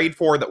construct a trade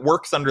for that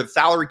works under the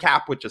salary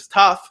cap, which is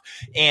tough.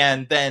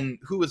 And then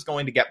who is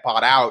going to get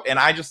bought out? And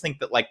I just think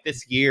that like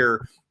this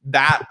year,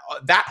 that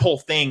whole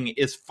thing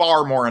is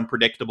far more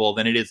unpredictable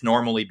than it is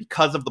normally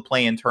because of the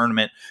play-in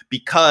tournament,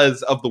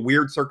 because of the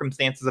weird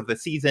circumstances of the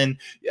season.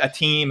 A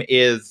team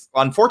is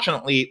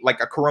unfortunately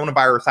like a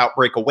coronavirus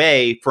outbreak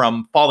away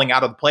from falling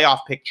out of the playoff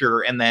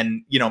picture and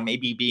then,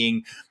 maybe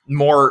being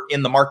more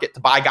in the market to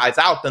buy guys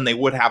out than they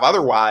would have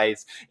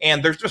otherwise.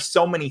 And there's just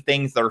so many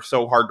things that are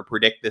so hard to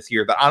predict this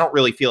year that I don't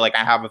really feel like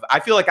I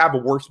feel like I have a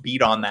worse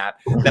beat on that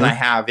than I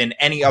have in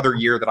any other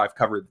year that I've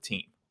covered the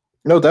team.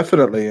 No,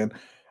 definitely. And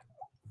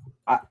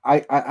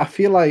I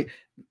feel like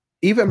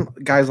even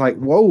guys like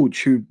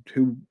Woj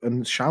who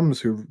and Shams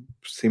who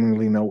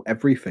seemingly know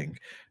everything,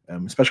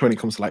 especially when it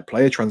comes to like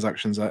player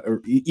transactions,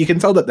 you can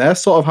tell that they're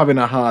sort of having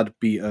a hard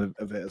beat of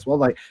it as well.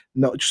 Like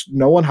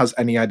no one has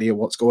any idea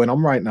what's going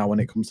on right now when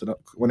it comes to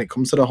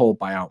the whole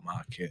buyout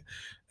market.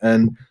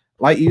 And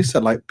like you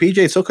said, like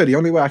PJ Tucker, the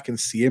only way I can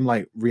see him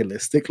like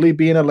realistically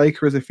being a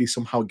Laker is if he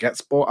somehow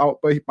gets bought out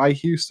by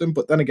Houston.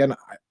 But then again,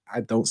 I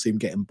don't see him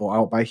getting bought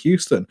out by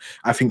Houston.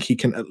 I think he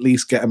can at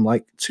least get him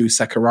like 2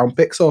 second-round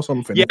picks or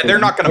something. Yeah, they're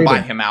not going to buy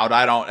him out.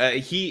 I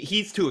don't.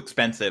 He's too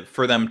expensive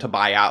for them to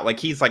buy out. Like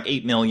he's like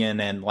 $8 million,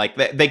 and like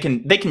they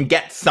can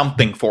get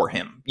something for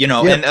him.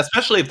 Yeah. And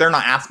especially if they're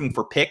not asking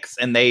for picks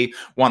and they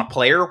want a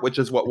player, which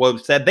is what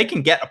Woj said, they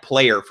can get a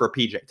player for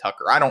PJ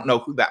Tucker. I don't know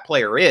who that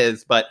player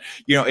is, but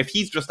if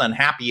he's just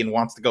unhappy and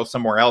wants to go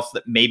somewhere else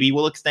that maybe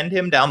will extend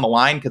him down the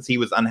line because he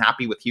was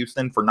unhappy with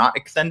Houston for not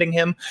extending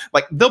him,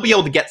 like they'll be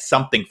able to get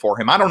something for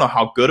him. I don't know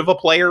how good of a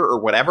player or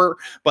whatever,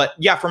 but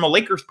yeah, from a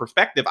Lakers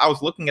perspective, I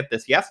was looking at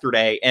this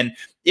yesterday, and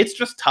it's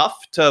just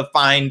tough to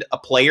find a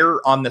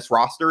player on this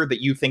roster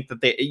that you think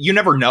that you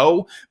never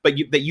know, but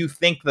that you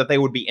think that they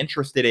would be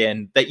interested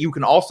in, that you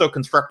can also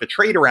construct a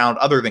trade around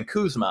other than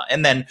Kuzma.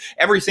 And then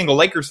every single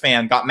Lakers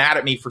fan got mad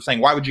at me for saying,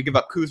 why would you give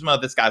up Kuzma?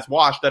 This guy's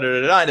washed,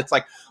 And it's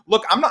like,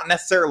 look, I'm not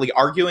necessarily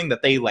arguing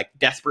that they like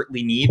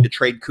desperately need to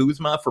trade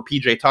Kuzma for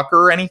PJ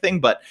Tucker or anything,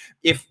 but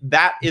if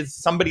that is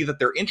somebody that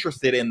they're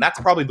interested in, that's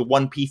probably the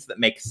one piece that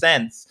makes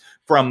sense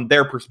from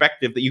their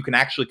perspective that you can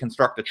actually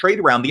construct a trade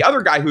around. The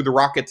other guy who the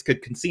Rockets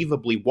could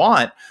conceivably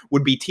want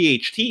would be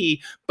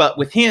THT, but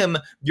with him,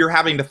 you're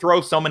having to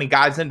throw so many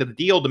guys into the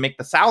deal to make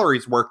the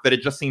salaries work that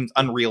it just seems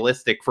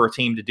unrealistic for a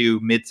team to do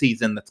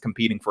midseason that's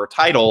competing for a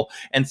title.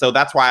 And so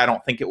that's why I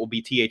don't think it will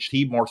be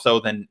THT more so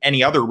than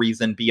any other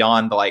reason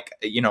beyond like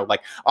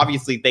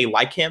obviously they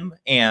like him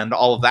and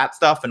all of that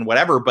stuff and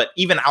whatever, but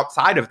even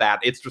outside of that,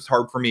 it's just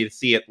hard for me to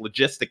see it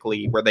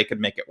logistically where they could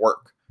make it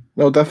work.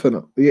 No,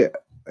 definitely. Yeah.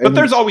 But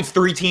there's always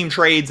 3-team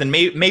trades, and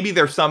maybe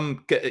there's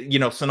some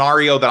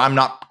scenario that I'm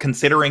not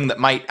considering that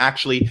might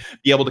actually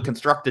be able to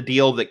construct a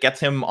deal that gets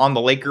him on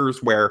the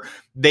Lakers where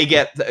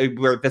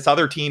where this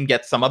other team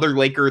gets some other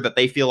Laker that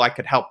they feel like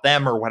could help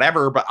them or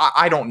whatever. But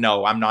I don't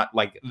know. I'm not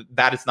like,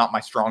 that is not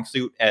my strong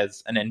suit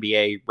as an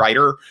NBA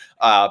writer.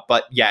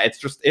 But yeah,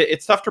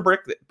 it's tough to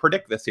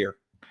predict this year.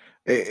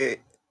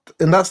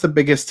 And that's the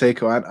biggest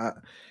takeaway.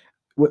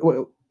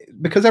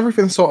 Because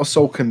everything's sort of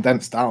so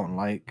condensed down,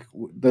 like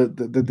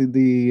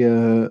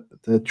the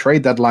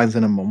trade deadline's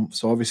in a month,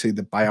 so obviously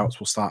the buyouts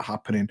will start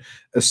happening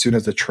as soon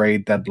as the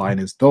trade deadline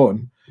is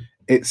done.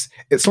 It's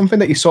something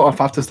that you sort of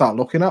have to start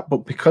looking at,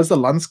 but because the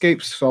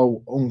landscape's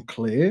so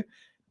unclear,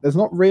 there's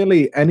not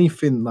really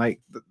anything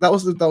like that.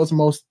 Was the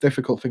most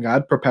difficult thing I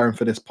had preparing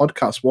for this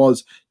podcast,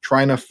 was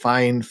trying to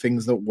find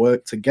things that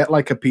work to get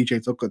like a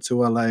PJ Tucker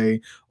to LA,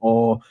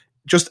 or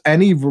just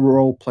any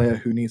role player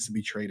who needs to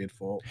be traded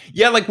for.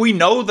 Yeah, like we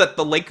know that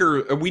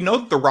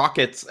the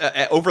Rockets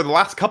over the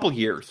last couple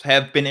years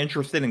have been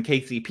interested in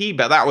KCP,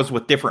 but that was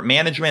with different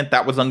management.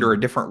 That was under a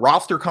different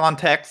roster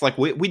context. Like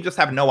we just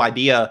have no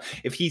idea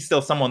if he's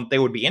still someone they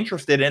would be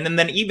interested in. And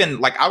then even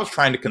like I was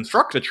trying to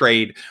construct a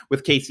trade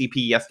with KCP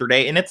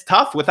yesterday, and it's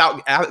tough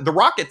without the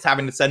Rockets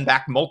having to send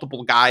back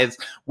multiple guys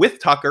with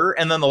Tucker,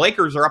 and then the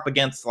Lakers are up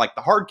against like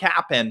the hard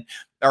cap and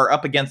are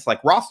up against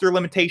like roster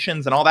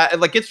limitations and all that.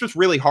 Like it's just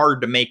really hard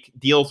to make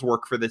deals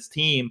work for this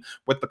team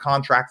with the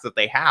contracts that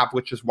they have,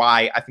 which is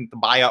why I think the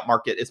buyout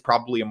market is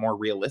probably a more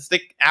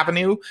realistic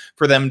avenue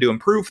for them to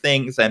improve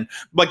things. And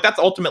like that's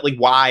ultimately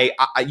why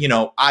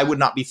I would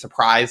not be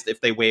surprised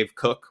if they waive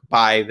Cook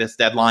by this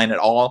deadline at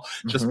all,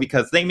 just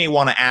because they may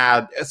want to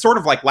add sort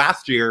of like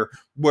last year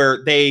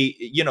where they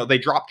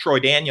dropped Troy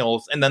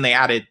Daniels and then they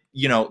added,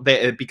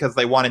 because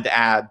they wanted to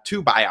add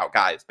 2 buyout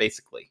guys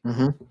basically.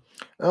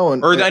 Oh,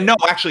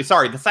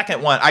 the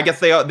second one. I guess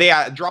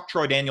they dropped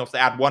Troy Daniels to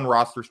add 1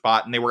 roster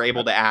spot, and they were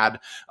able to add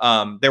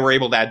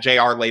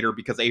JR later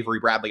because Avery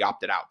Bradley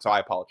opted out. So I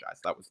apologize.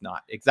 That was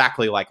not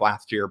exactly like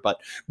last year, but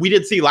we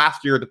did see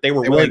last year that they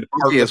were willing to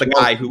part with a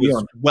guy who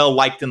was well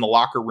liked in the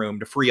locker room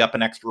to free up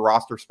an extra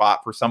roster spot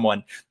for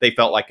someone they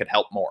felt like could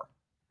help more.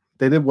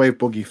 They did waive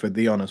Boogie for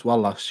Dion as well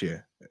last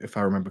year, if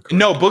I remember correctly.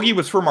 No, Boogie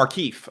was for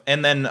Markieff,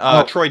 and then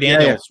Troy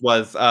Daniels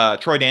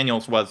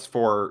was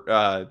for.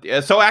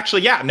 So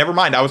actually, yeah, never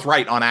mind. I was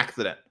right on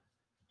accident.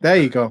 There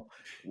you go.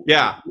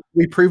 Yeah,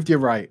 we proved you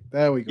right.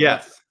 There we go.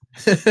 Yes,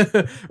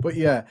 but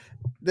yeah,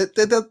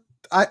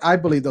 I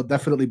believe there'll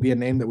definitely be a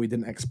name that we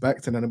didn't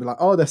expect, and then it'll be like,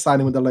 oh, they're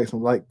signing with the Lakers.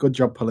 I'm like, good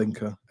job,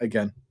 Pelinka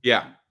again.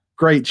 Yeah,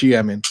 great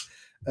GMing,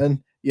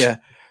 and yeah.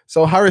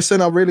 So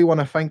Harrison, I really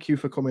want to thank you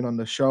for coming on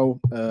the show.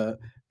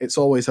 It's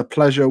always a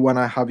pleasure when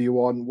I have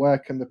you on. Where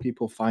can the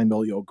people find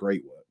all your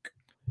great work?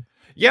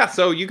 Yeah,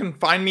 so you can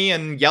find me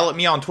and yell at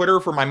me on Twitter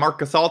for my Marc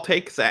Gasol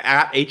takes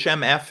at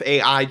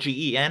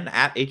HMFAIGEN,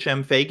 at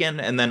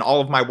HMFaigen, and then all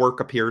of my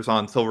work appears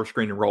on Silver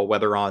Screen and Roll,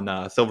 whether on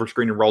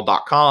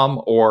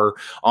silverscreenandroll.com or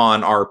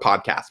on our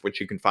podcast, which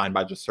you can find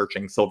by just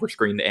searching Silver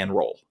Screen and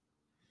Roll.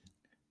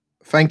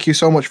 Thank you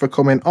so much for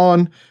coming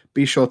on.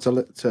 Be sure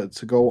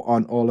to go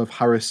on all of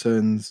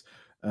Harrison's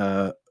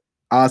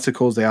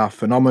articles. They are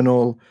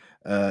phenomenal.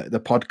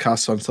 The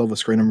podcasts on Silver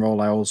Screen and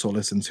Roll I also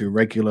listen to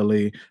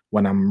regularly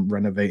when I'm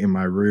renovating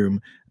my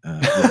room,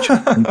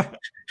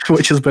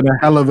 which has been a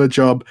hell of a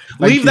job.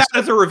 Leave that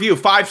as a review.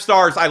 5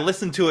 stars. I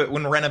listen to it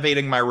when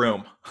renovating my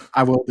room.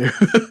 I will do.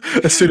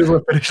 As soon as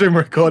we're finishing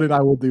recording,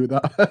 I will do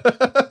that.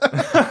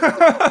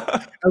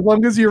 As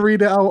long as you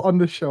read it out on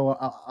the show.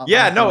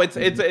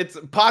 It's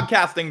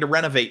podcasting to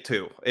renovate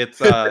to. It's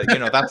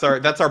that's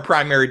our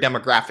primary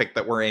demographic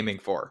that we're aiming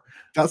for.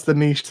 That's the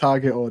niche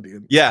target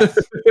audience. Yes.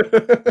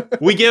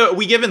 we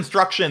give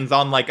instructions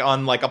on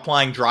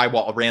applying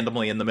drywall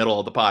randomly in the middle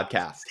of the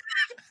podcast.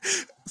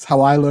 That's how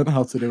I learned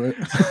how to do it.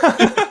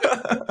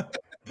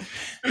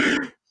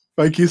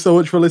 Thank you so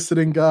much for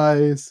listening,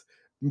 guys.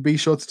 Be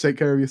sure to take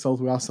care of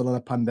yourselves. We are still in a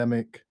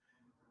pandemic.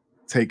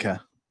 Take care.